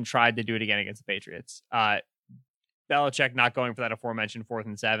freaking tried to do it again against the Patriots. Belichick not going for that aforementioned 4th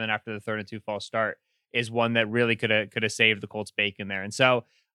and 7 after the 3rd and 2 false start is one that really could have saved the Colts bacon there. And so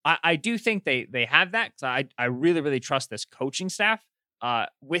I do think they have that. So I really, really trust this coaching staff.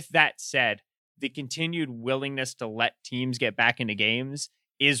 With that said, the continued willingness to let teams get back into games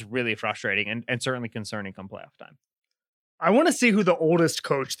is really frustrating and certainly concerning come playoff time. I want to see who the oldest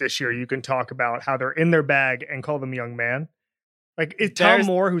coach this year you can talk about how they're in their bag and call them young man. Like Tom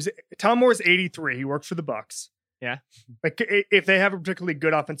Moore's 83. He worked for the Bucs. Yeah. Like if they have a particularly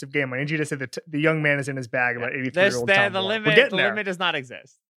good offensive game, I need you to say that the young man is in his bag about 83-year-old Tom Moore. The limit does not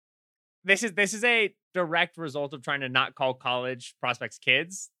exist. This is a direct result of trying to not call college prospects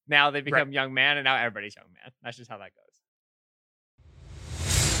kids. Now they become young man, and now everybody's young man. That's just how that goes.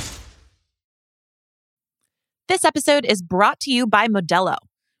 This episode is brought to you by Modelo.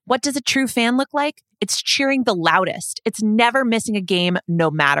 What does a true fan look like? It's cheering the loudest. It's never missing a game,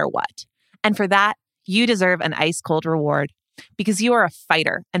 no matter what. And for that, you deserve an ice-cold reward because you are a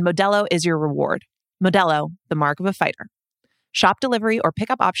fighter, and Modelo is your reward. Modelo, the mark of a fighter. Shop delivery or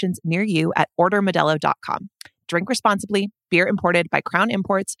pickup options near you at ordermodelo.com. Drink responsibly. Beer imported by Crown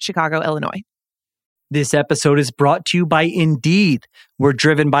Imports, Chicago, Illinois. This episode is brought to you by Indeed. We're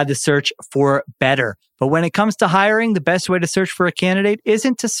driven by the search for better. But when it comes to hiring, the best way to search for a candidate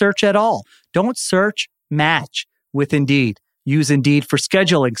isn't to search at all. Don't search, match with Indeed. Use Indeed for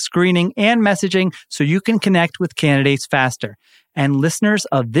scheduling, screening, and messaging so you can connect with candidates faster. And listeners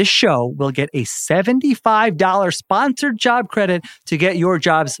of this show will get a $75 sponsored job credit to get your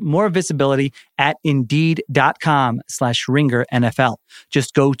jobs more visibility at Indeed.com/Ringer NFL.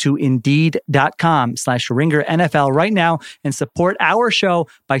 Just go to Indeed.com/Ringer NFL right now and support our show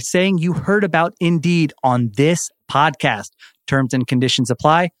by saying you heard about Indeed on this podcast. Terms and conditions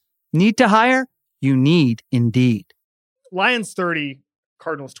apply. Need to hire? You need Indeed. Lions 30,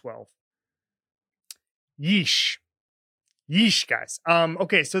 Cardinals 12. Yeesh, guys.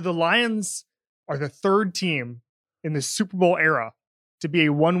 Okay, so the Lions are the 3rd team in the Super Bowl era to be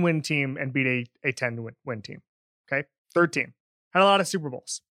a 1-win team and beat a 10-win team. Okay, 3rd team. Had a lot of Super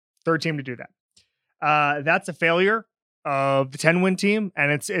Bowls. 3rd team to do that. That's a failure of the 10-win team,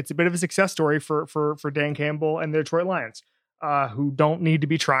 and it's a bit of a success story for Dan Campbell and the Detroit Lions. Who don't need to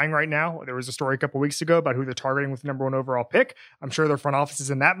be trying right now. There was a story a couple weeks ago about who they're targeting with the number 1 overall pick. I'm sure their front office is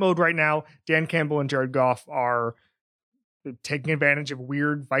in that mode right now. Dan Campbell and Jared Goff are taking advantage of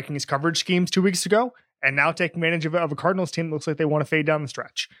weird Vikings coverage schemes 2 weeks ago, and now taking advantage of a Cardinals team that looks like they want to fade down the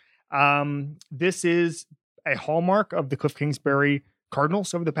stretch. This is a hallmark of the Cliff Kingsbury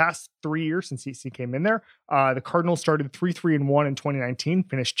Cardinals over the past 3 years since he came in there. The Cardinals started 3-3-1 in 2019,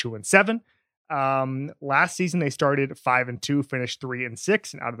 finished 2-7. Last season they started 5-2, finished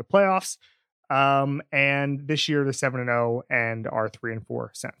 3-6 and out of the playoffs. And this year they're 7-0 and are 3-4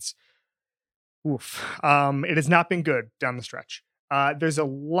 since. Oof. It has not been good down the stretch. There's a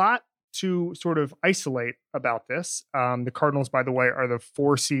lot to sort of isolate about this. The Cardinals, by the way, are the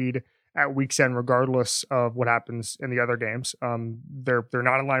 4 seed at week's end, regardless of what happens in the other games. They're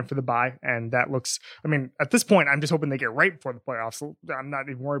not in line for the bye, and that looks. I mean, at this point, I'm just hoping they get right before the playoffs. So I'm not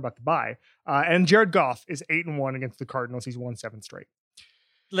even worried about the bye. And Jared Goff is 8-1 against the Cardinals. He's won 7 straight.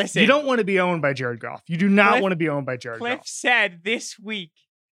 Listen, you don't want to be owned by Jared Goff. You do not want to be owned by Jared Cliff Goff. said this week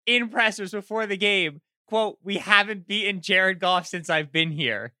in pressers before the game, quote, "We haven't beaten Jared Goff since I've been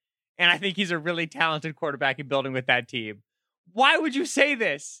here." And I think he's a really talented quarterback in building with that team. Why would you say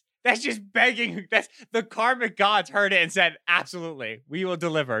this? That's just begging. That's the karmic gods heard it and said, absolutely, we will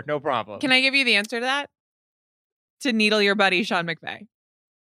deliver. No problem. Can I give you the answer to that? To needle your buddy, Sean McVay.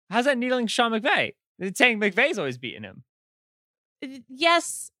 How's that needling Sean McVay? It's saying McVay's always beaten him.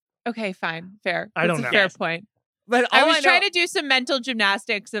 Yes. Okay, fine. Fair. I don't That's know. a fair Yes. point. But I was trying to do some mental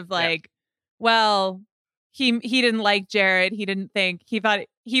gymnastics of like, well, he didn't like Jared. He didn't think, he thought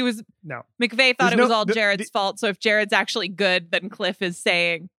he was, No. McVay thought There's it was no- all Jared's fault. So if Jared's actually good, then Cliff is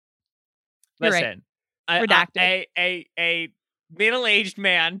saying, you're right. Listen, Redacted. a middle-aged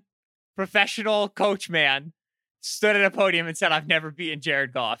man, professional coach man, stood at a podium and said, "I've never beaten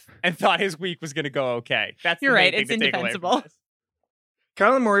Jared Goff," and thought his week was going to go okay. That's You're the main right. thing It's to take away from indefensible. this.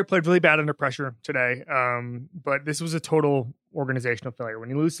 Kyler Murray played really bad under pressure today, but this was a total organizational failure.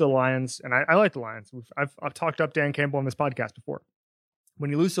 When you lose to the Lions, and I like the Lions, I've talked up Dan Campbell on this podcast before. When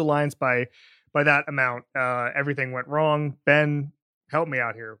you lose to the Lions by that amount, everything went wrong. Ben, help me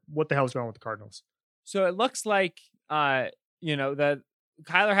out here. What the hell's going on with the Cardinals? So it looks like, that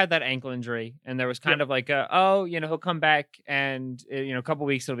Kyler had that ankle injury, and there was kind of like he'll come back and, a couple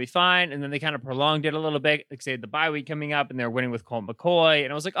weeks it'll be fine. And then they kind of prolonged it a little bit. Like say the bye week coming up and they're winning with Colt McCoy.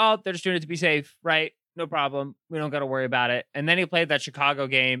 And I was like, oh, they're just doing it to be safe, right? No problem. We don't got to worry about it. And then he played that Chicago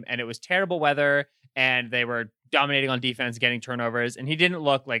game and it was terrible weather and they were dominating on defense, getting turnovers. And he didn't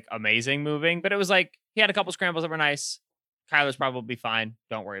look like amazing moving, but it was like he had a couple scrambles that were nice. Kyler's probably fine.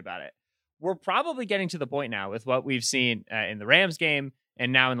 Don't worry about it. We're probably getting to the point now with what we've seen in the Rams game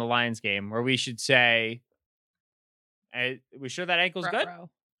and now in the Lions game where we should say, we sure that ankle's good?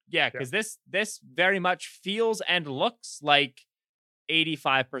 Yeah, because this very much feels and looks like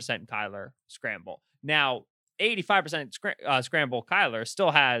 85% Kyler scramble. Now, 85% scramble Kyler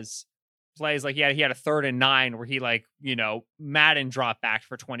still has plays like he had a 3rd and 9 where he Madden dropped back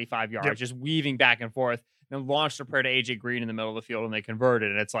for 25 yards, just weaving back and forth, then launched a prayer to AJ Green in the middle of the field and they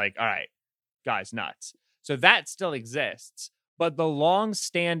converted. And it's like, all right, guys, nuts. So that still exists. But the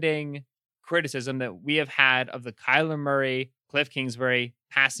long-standing criticism that we have had of the Kyler Murray, Cliff Kingsbury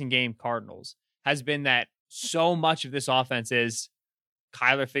passing game Cardinals has been that so much of this offense is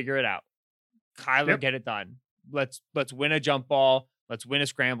Kyler figure it out. Kyler get it done. Let's win a jump ball. Let's win a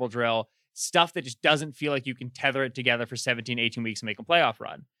scramble drill. Stuff that just doesn't feel like you can tether it together for 17, 18 weeks and make a playoff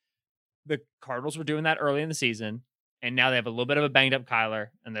run. The Cardinals were doing that early in the season, and now they have a little bit of a banged up Kyler,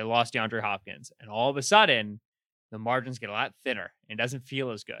 and they lost DeAndre Hopkins. And all of a sudden, the margins get a lot thinner and doesn't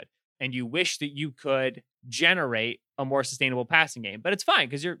feel as good. And you wish that you could generate a more sustainable passing game. But it's fine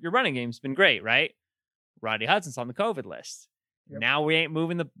because your running game's been great, right? Rodney Hudson's on the COVID list. Now we ain't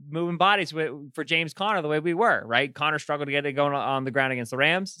moving bodies for James Conner the way we were, right? Conner struggled to get it going on the ground against the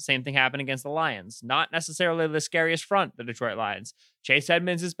Rams. Same thing happened against the Lions. Not necessarily the scariest front, the Detroit Lions. Chase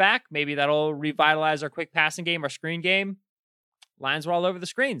Edmonds is back. Maybe that'll revitalize our quick passing game, our screen game. Lions were all over the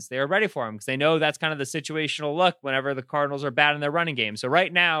screens. They were ready for him because they know that's kind of the situational look whenever the Cardinals are bad in their running game. So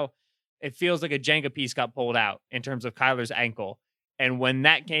right now, it feels like a Jenga piece got pulled out in terms of Kyler's ankle. And when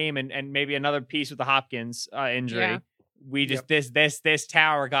that came and maybe another piece with the Hopkins injury, we just this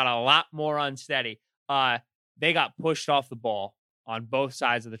tower got a lot more unsteady. They got pushed off the ball on both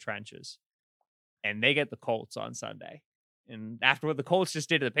sides of the trenches, and they get the Colts on Sunday. And after what the Colts just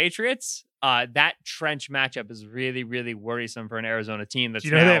did to the Patriots, that trench matchup is really, really worrisome for an Arizona team. That's Do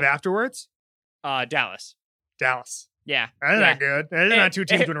you know who they have afterwards? Dallas. Yeah, That's not good. They're not two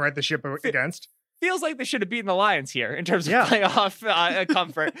teams to right the ship against. Feels like they should have beaten the Lions here in terms of playoff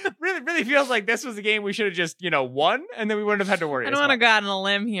comfort. Really feels like this was a game we should have just, won, and then we wouldn't have had to worry. I don't want to go out on a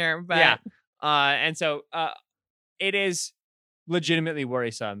limb here, but yeah. And so it is legitimately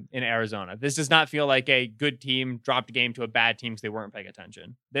worrisome in Arizona. This does not feel like a good team dropped a game to a bad team because they weren't paying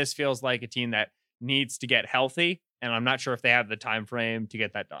attention. This feels like a team that needs to get healthy, and I'm not sure if they have the time frame to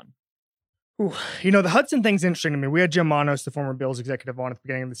get that done. Ooh, the Hudson thing's interesting to me. We had Jim Manos, the former Bills executive, on at the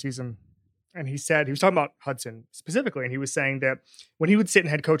beginning of the season. And he was talking about Hudson specifically, and he was saying that when he would sit in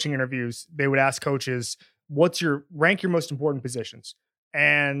head coaching interviews, they would ask coaches, rank your most important positions?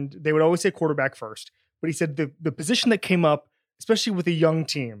 And they would always say quarterback first. But he said the position that came up, especially with a young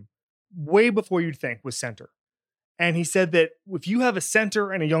team, way before you'd think, was center. And he said that if you have a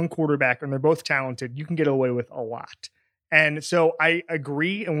center and a young quarterback and they're both talented, you can get away with a lot. And so I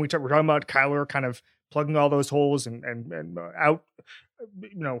agree. And we're talking about Kyler kind of plugging all those holes and out,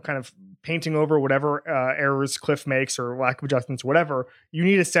 kind of painting over whatever errors Cliff makes or lack of adjustments, or whatever. You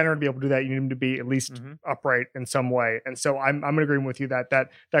need a center to be able to do that. You need him to be at least upright in some way. And so I'm in agreement with you that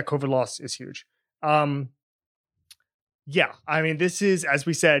COVID loss is huge. Yeah, I mean, this is, as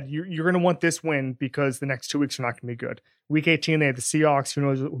we said, you're going to want this win because the next 2 weeks are not going to be good. Week 18, they have the Seahawks.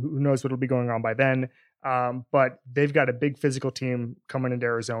 Who knows what'll be going on by then? But they've got a big physical team coming into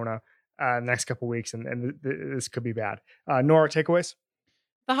Arizona next couple weeks, and this could be bad. Nora, takeaways?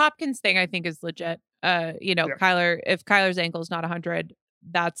 The Hopkins thing, I think, is legit. Kyler, if Kyler's ankle is not 100,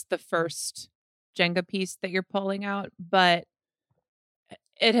 that's the first Jenga piece that you're pulling out. But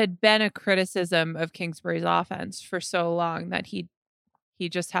it had been a criticism of Kingsbury's offense for so long that he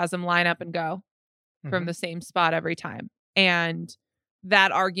just has them line up and go from the same spot every time. And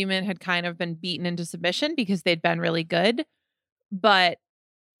that argument had kind of been beaten into submission because they'd been really good. But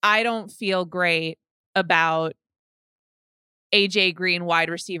I don't feel great about AJ Green, wide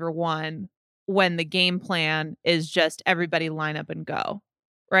receiver 1, when the game plan is just everybody line up and go,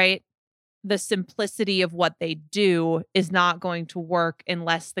 right? The simplicity of what they do is not going to work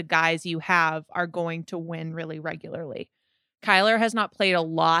unless the guys you have are going to win really regularly. Kyler has not played a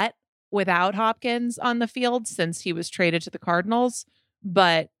lot without Hopkins on the field since he was traded to the Cardinals,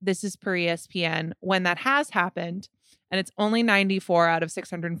 but this is per ESPN when that has happened, and it's only 94 out of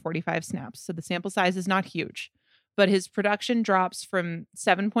 645 snaps, so the sample size is not huge, but his production drops from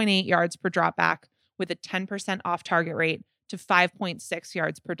 7.8 yards per dropback with a 10% off-target rate to 5.6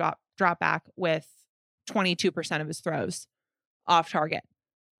 yards per drop back with 22% of his throws off target.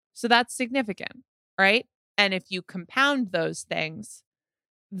 So that's significant, right? And if you compound those things,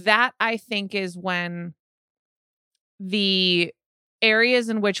 that I think is when the areas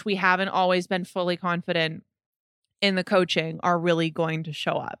in which we haven't always been fully confident in the coaching are really going to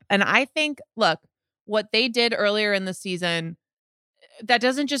show up. And I think, look, what they did earlier in the season, that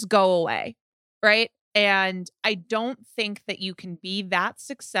doesn't just go away, right? And I don't think that you can be that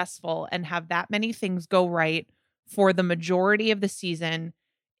successful and have that many things go right for the majority of the season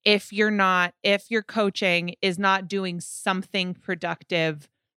if your coaching is not doing something productive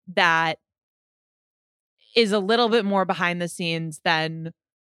that is a little bit more behind the scenes than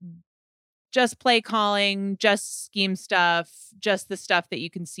just play calling, just scheme stuff, just the stuff that you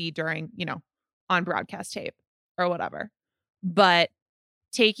can see during, on broadcast tape or whatever. But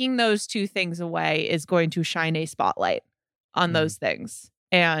taking those two things away is going to shine a spotlight on those things.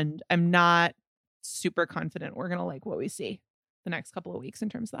 And I'm not super confident we're going to like what we see the next couple of weeks in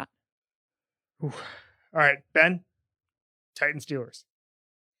terms of that. All right, Ben, Titans Steelers.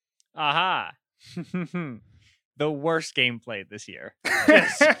 Aha. The worst game played this year.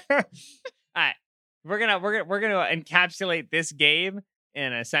 Yes. All right. We're gonna encapsulate this game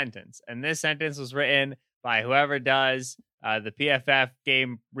in a sentence. And this sentence was written by whoever does the PFF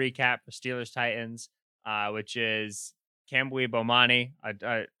game recap for Steelers Titans, which is Kambui Bomani.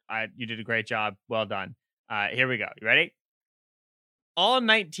 You did a great job. Well done. Here we go. You ready? All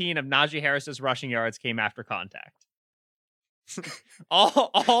 19 of Najee Harris's rushing yards came after contact.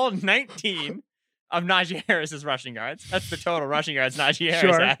 all 19 of Najee Harris's rushing yards. That's the total rushing yards Najee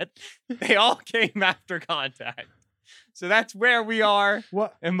Harris had. They all came after contact. So that's where we are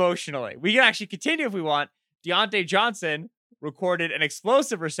emotionally. We can actually continue if we want. Deontay Johnson recorded an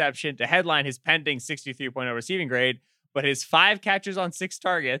explosive reception to headline his pending 63.0 receiving grade, but his 5 catches on 6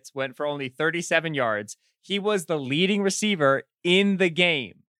 targets went for only 37 yards. He was the leading receiver in the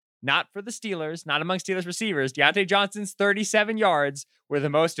game. Not for the Steelers, not among Steelers receivers. Deontay Johnson's 37 yards were the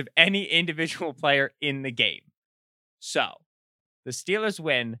most of any individual player in the game. So, the Steelers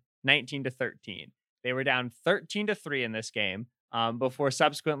win 19-13. They were down 13-3 in this game before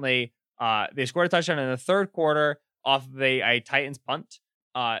subsequently they scored a touchdown in the third quarter off of a Titans punt.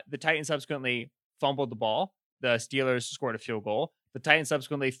 The Titans subsequently fumbled the ball. The Steelers scored a field goal. The Titans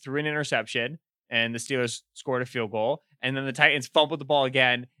subsequently threw an interception, and the Steelers scored a field goal. And then the Titans fumbled the ball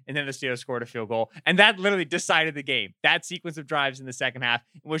again, and then the Steelers scored a field goal. And that literally decided the game. That sequence of drives in the second half,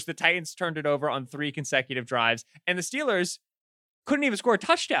 in which the Titans turned it over on 3 consecutive drives, and the Steelers couldn't even score a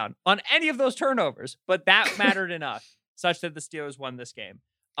touchdown on any of those turnovers. But that mattered enough, such that the Steelers won this game.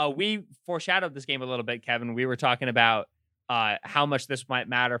 We foreshadowed this game a little bit, Kevin. We were talking about how much this might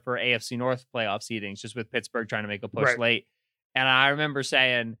matter for AFC North playoff seedings, just with Pittsburgh trying to make a push late. And I remember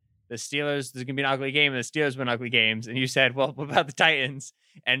saying, the Steelers, this is going to be an ugly game, and the Steelers win ugly games. And you said, well, what about the Titans?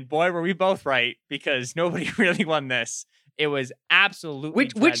 And boy, were we both right, because nobody really won this. It was absolutely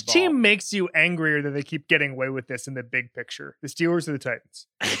Which team makes you angrier that they keep getting away with this in the big picture? The Steelers or the Titans?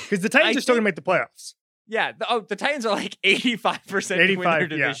 Because the Titans are still going to make the playoffs. Yeah. The Titans are like 85% to win their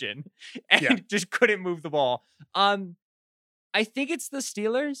division and just couldn't move the ball. I think it's the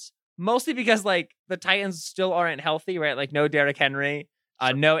Steelers, mostly because like the Titans still aren't healthy, right? Like no Derrick Henry,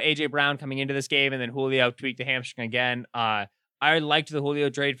 no AJ Brown coming into this game, and then Julio tweaked a hamstring again. I liked the Julio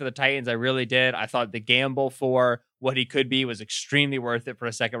trade for the Titans. I really did. I thought the gamble for what he could be was extremely worth it for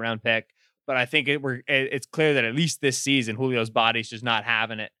a second round pick. But I think it's clear that at least this season, Julio's body's just not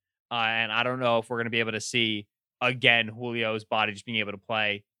having it. And I don't know if we're going to be able to see again Julio's body just being able to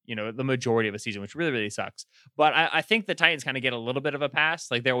play, the majority of a season, which really, really sucks. But I think the Titans kind of get a little bit of a pass.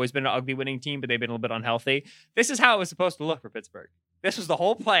 Like they've always been an ugly winning team, but they've been a little bit unhealthy. This is how it was supposed to look for Pittsburgh. This was the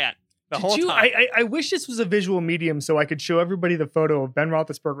whole plan. I wish this was a visual medium so I could show everybody the photo of Ben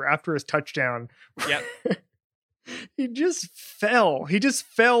Roethlisberger after his touchdown. Yep. He just fell. He just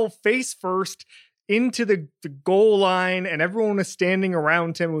fell face first into the goal line, and everyone was standing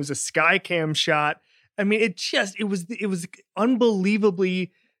around him. It was a sky cam shot. I mean, it was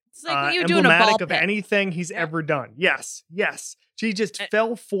unbelievably it's like when you do in a ball of pit. Anything he's ever done. Yes. He just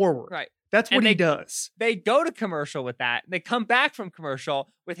fell forward. Right. That's what he does. They go to commercial with that. They come back from commercial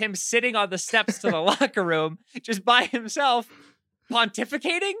with him sitting on the steps to the locker room just by himself,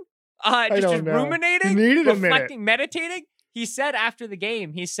 pontificating, just ruminating, reflecting, meditating. He said after the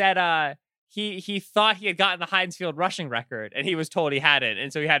game, he said he thought he had gotten the Heinz Field rushing record, and he was told he hadn't,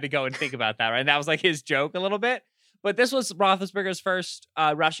 and so he had to go and think about that. Right, and that was like his joke a little bit. But this was Roethlisberger's first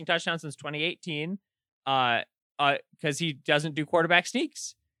rushing touchdown since 2018, because he doesn't do quarterback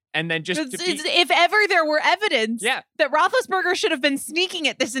sneaks. And then if ever there were evidence that Roethlisberger should have been sneaking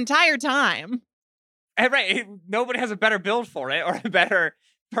it this entire time. And right. Nobody has a better build for it or a better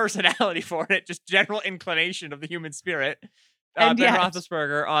personality for it. Just general inclination of the human spirit. Ben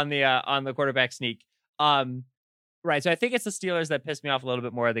Roethlisberger on the quarterback sneak. Right. So I think it's the Steelers that pissed me off a little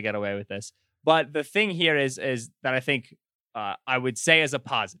bit more. They get away with this. But the thing here is that I think I would say as a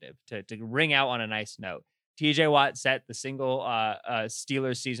positive to ring out on a nice note. TJ Watt set the single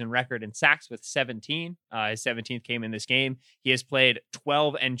Steelers season record in sacks with 17. His 17th came in this game. He has played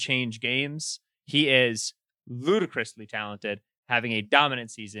 12 and change games. He is ludicrously talented, having a dominant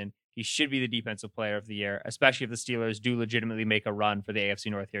season. He should be the defensive player of the year, especially if the Steelers do legitimately make a run for the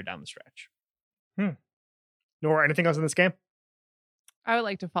AFC North here down the stretch. Nora, anything else in this game? I would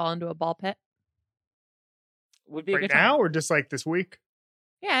like to fall into a ball pit. Would be a right good time. now or just like this week?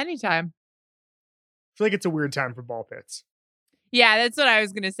 Yeah, anytime. I feel like it's a weird time for ball pits. Yeah, that's what I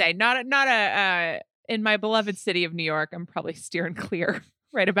was going to say. Not in my beloved city of New York. I'm probably steering clear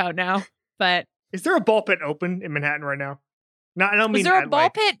right about now. But is there a ball pit open in Manhattan right now? No, I don't mean. Is there a ball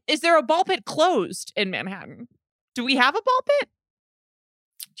pit? Is there a ball pit closed in Manhattan? Do we have a ball pit?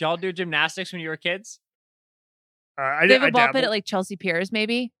 Did y'all do gymnastics when you were kids? They have a ball pit at like Chelsea Piers,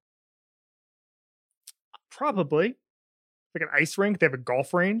 maybe. Probably, like an ice rink. They have a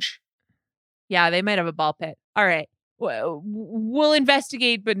golf range. Yeah, they might have a ball pit. All right, we'll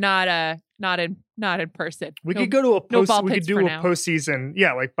investigate, but not in person. We could go to a post. We could do a postseason.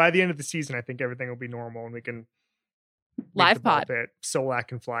 Yeah, like by the end of the season, I think everything will be normal, and we can live pod. Solak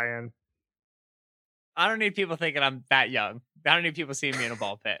can fly in. I don't need people thinking I'm that young. I don't need people seeing me in a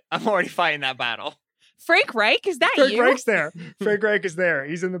ball pit. I'm already fighting that battle. Frank Reich, is that Frank you? Reich's there. Frank Reich is there.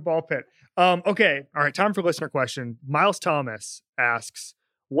 He's in the ball pit. Okay. All right. Time for listener question. Miles Thomas asks,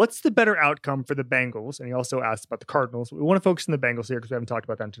 what's the better outcome for the Bengals? And he also asked about the Cardinals. We want to focus on the Bengals here because we haven't talked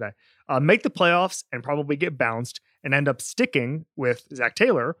about them today. Make the playoffs and probably get bounced and end up sticking with Zach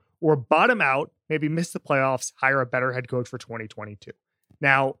Taylor, or bottom out, maybe miss the playoffs, hire a better head coach for 2022.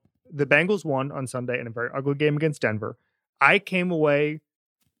 Now, the Bengals won on Sunday in a very ugly game against Denver. I came away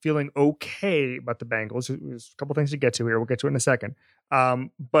feeling okay about the Bengals. There's a couple things to get to here. We'll get to it in a second.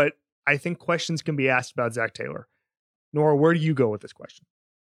 But I think questions can be asked about Zach Taylor. Nora, where do you go with this question?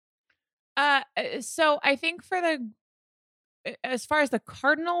 So I think as far as the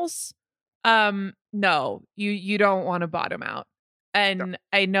Cardinals, no, you don't want to bottom out. And no.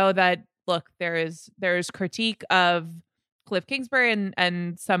 I know that, look, there's critique of Cliff Kingsbury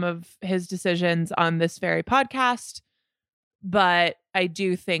and some of his decisions on this very podcast. But I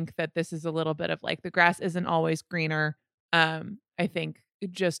do think that this is a little bit of like the grass isn't always greener. I think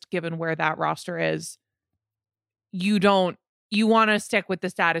just given where that roster is, you want to stick with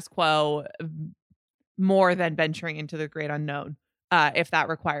the status quo more than venturing into the great unknown, if that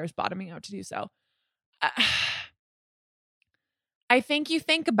requires bottoming out to do so. I think you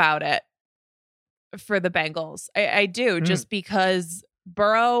think about it for the Bengals. I do, just because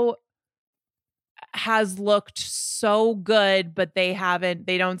Burrow has looked so good, but they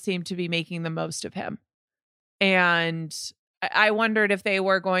don't seem to be making the most of him. And I wondered if they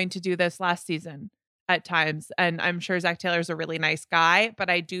were going to do this last season at times. And I'm sure Zach Taylor's a really nice guy, but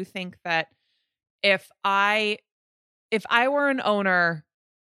I do think that if I were an owner,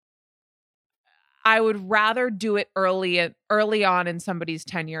 I would rather do it early on in somebody's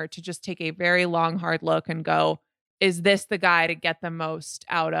tenure to just take a very long, hard look and go, is this the guy to get the most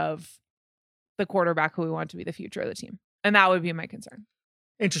out of the quarterback who we want to be the future of the team? And that would be my concern.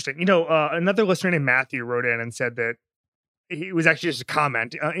 Interesting. Another listener named Matthew wrote in and said that it was actually just a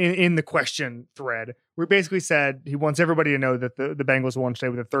comment in the question thread where he basically said he wants everybody to know that the Bengals won't stay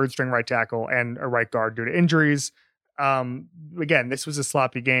with a third string right tackle and a right guard due to injuries. Again, this was a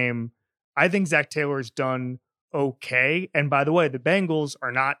sloppy game. I think Zach Taylor's done okay. And by the way, the Bengals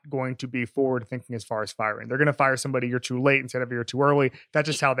are not going to be forward thinking as far as firing. They're going to fire somebody a year too late instead of a year too early. That's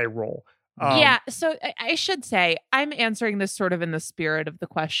just how they roll. Yeah. So I should say I'm answering this sort of in the spirit of the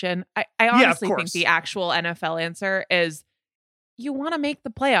question. I honestly think the actual NFL answer is you want to make the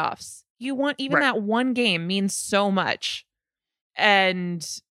playoffs. You want even that one game means so much. And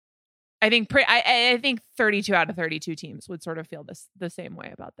I think I think 32 out of 32 teams would sort of feel the same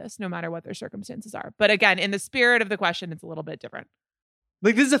way about this, no matter what their circumstances are. But again, in the spirit of the question, it's a little bit different.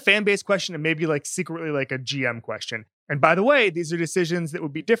 Like this is a fan base question and maybe like secretly like a GM question. And by the way, these are decisions that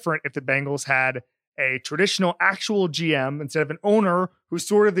would be different if the Bengals had a traditional actual GM instead of an owner who's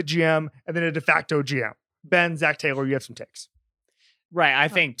sort of the GM and then a de facto GM. Ben, Zach Taylor, you have some takes. Right. I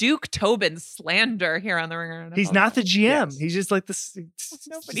think Duke Tobin slander here on the Ringer. He's not the GM. Yes. He's just like this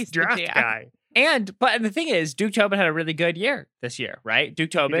Nobody's draft the GM. guy. But the thing is, Duke Tobin had a really good year this year, right?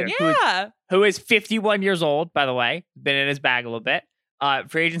 Duke Tobin, yeah. who is 51 years old, by the way, been in his bag a little bit.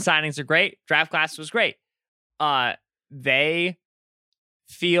 Free agent signings are great. Draft class was great. They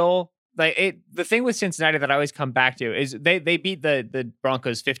feel like it. The thing with Cincinnati that I always come back to is they beat the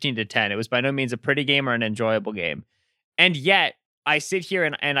Broncos 15-10. It was by no means a pretty game or an enjoyable game, and yet I sit here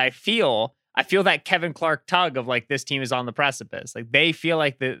and I feel that Kevin Clark tug of like this team is on the precipice. Like they feel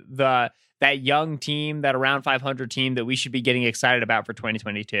like that young team, that around 500 team that we should be getting excited about for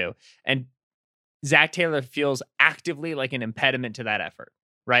 2022. And Zach Taylor feels actively like an impediment to that effort,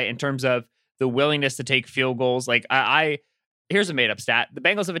 right? In terms of the willingness to take field goals. Like here's a made up stat. The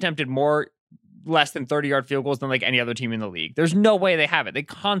Bengals have attempted more less than 30-yard field goals than like any other team in the league. There's no way they have it. They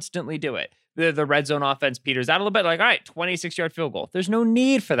constantly do it. The red zone offense peters out a little bit, like, all right, 26-yard field goal. There's no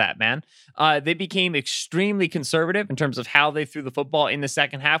need for that, man. They became extremely conservative in terms of how they threw the football in the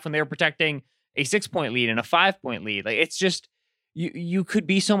second half when they were protecting a 6-point lead and a 5-point lead. Like it's just, you could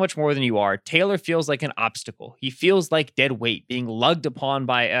be so much more than you are. Taylor feels like an obstacle. He feels like dead weight being lugged upon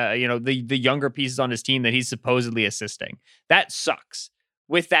by, the younger pieces on his team that he's supposedly assisting. That sucks.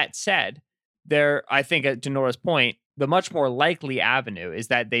 With that said, I think to Nora's point, the much more likely avenue is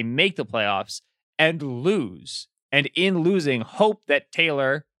that they make the playoffs and lose. And in losing, hope that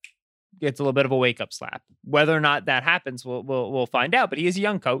Taylor gets a little bit of a wake-up slap. Whether or not that happens, we'll find out. But he is a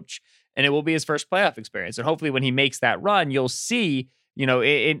young coach, and it will be his first playoff experience. And hopefully when he makes that run, you'll see,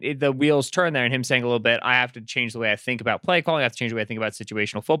 the wheels turn there and him saying a little bit, I have to change the way I think about play calling. I have to change the way I think about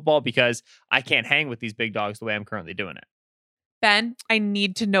situational football because I can't hang with these big dogs the way I'm currently doing it. Ben, I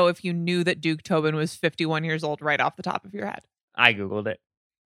need to know if you knew that Duke Tobin was 51 years old right off the top of your head. I Googled it.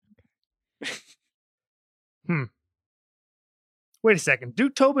 Wait a second.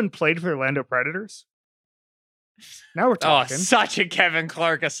 Duke Tobin played for the Orlando Predators? Now we're talking. Oh, such a Kevin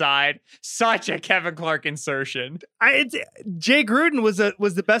Clark aside. Such a Kevin Clark insertion. Jay Gruden was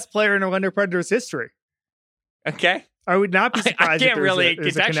the best player in Orlando Predators history. Okay. I would not be surprised I can't if really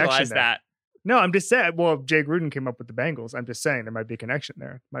there's a connection there. that. No, I'm just saying. Well, Jay Gruden came up with the Bengals. I'm just saying there might be a connection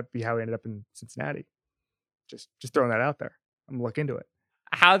there. Might be how he ended up in Cincinnati. Just throwing that out there. I'm gonna look into it.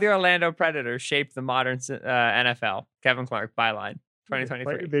 How the Orlando Predators shaped the modern NFL. Kevin Clark byline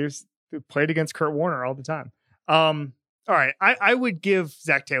 2023. They played against Kurt Warner all the time. All right, I would give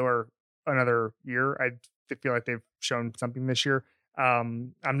Zach Taylor another year. I feel like they've shown something this year.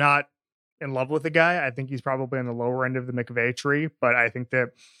 I'm not in love with the guy. I think he's probably on the lower end of the McVay tree, but I think that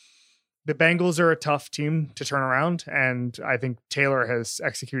the Bengals are a tough team to turn around, and I think Taylor has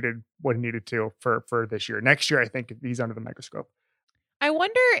executed what he needed to for this year. Next year, I think he's under the microscope. I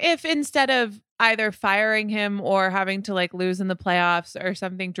wonder if instead of either firing him or having to like lose in the playoffs or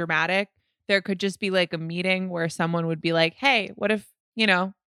something dramatic, there could just be like a meeting where someone would be like, hey, what if,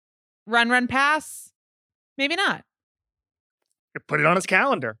 run, pass? Maybe not. Put it on his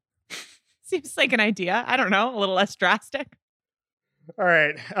calendar. Seems like an idea. I don't know. A little less drastic. All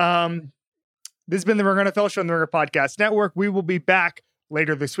right. This has been the Ringer NFL Show on the Ringer Podcast Network. We will be back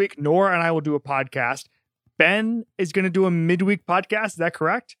later this week. Nora and I will do a podcast. Ben is going to do a midweek podcast. Is that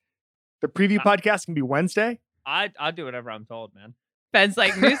correct? The preview podcast can be Wednesday. I'll do whatever I'm told, man. Ben's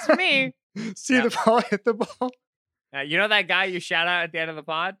like, news to me. See the ball, hit the ball. You know that guy you shout out at the end of the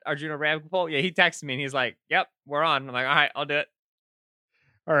pod, Arjuna Ramgopal? Yeah, he texted me and he's like, "Yep, we're on." I'm like, "All right, I'll do it."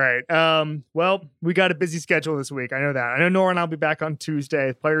 All right. Well, we got a busy schedule this week. I know that. I know Nora and I'll be back on Tuesday.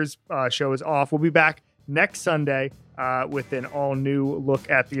 The Players show is off. We'll be back next Sunday with an all-new look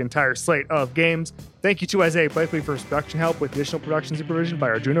at the entire slate of games. Thank you to Isaiah Blakely for his production help with additional production supervision by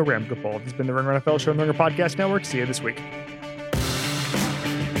Arjuna Ramgopal. This has been the Ringer NFL Show on the Ringer Podcast Network. See you this week.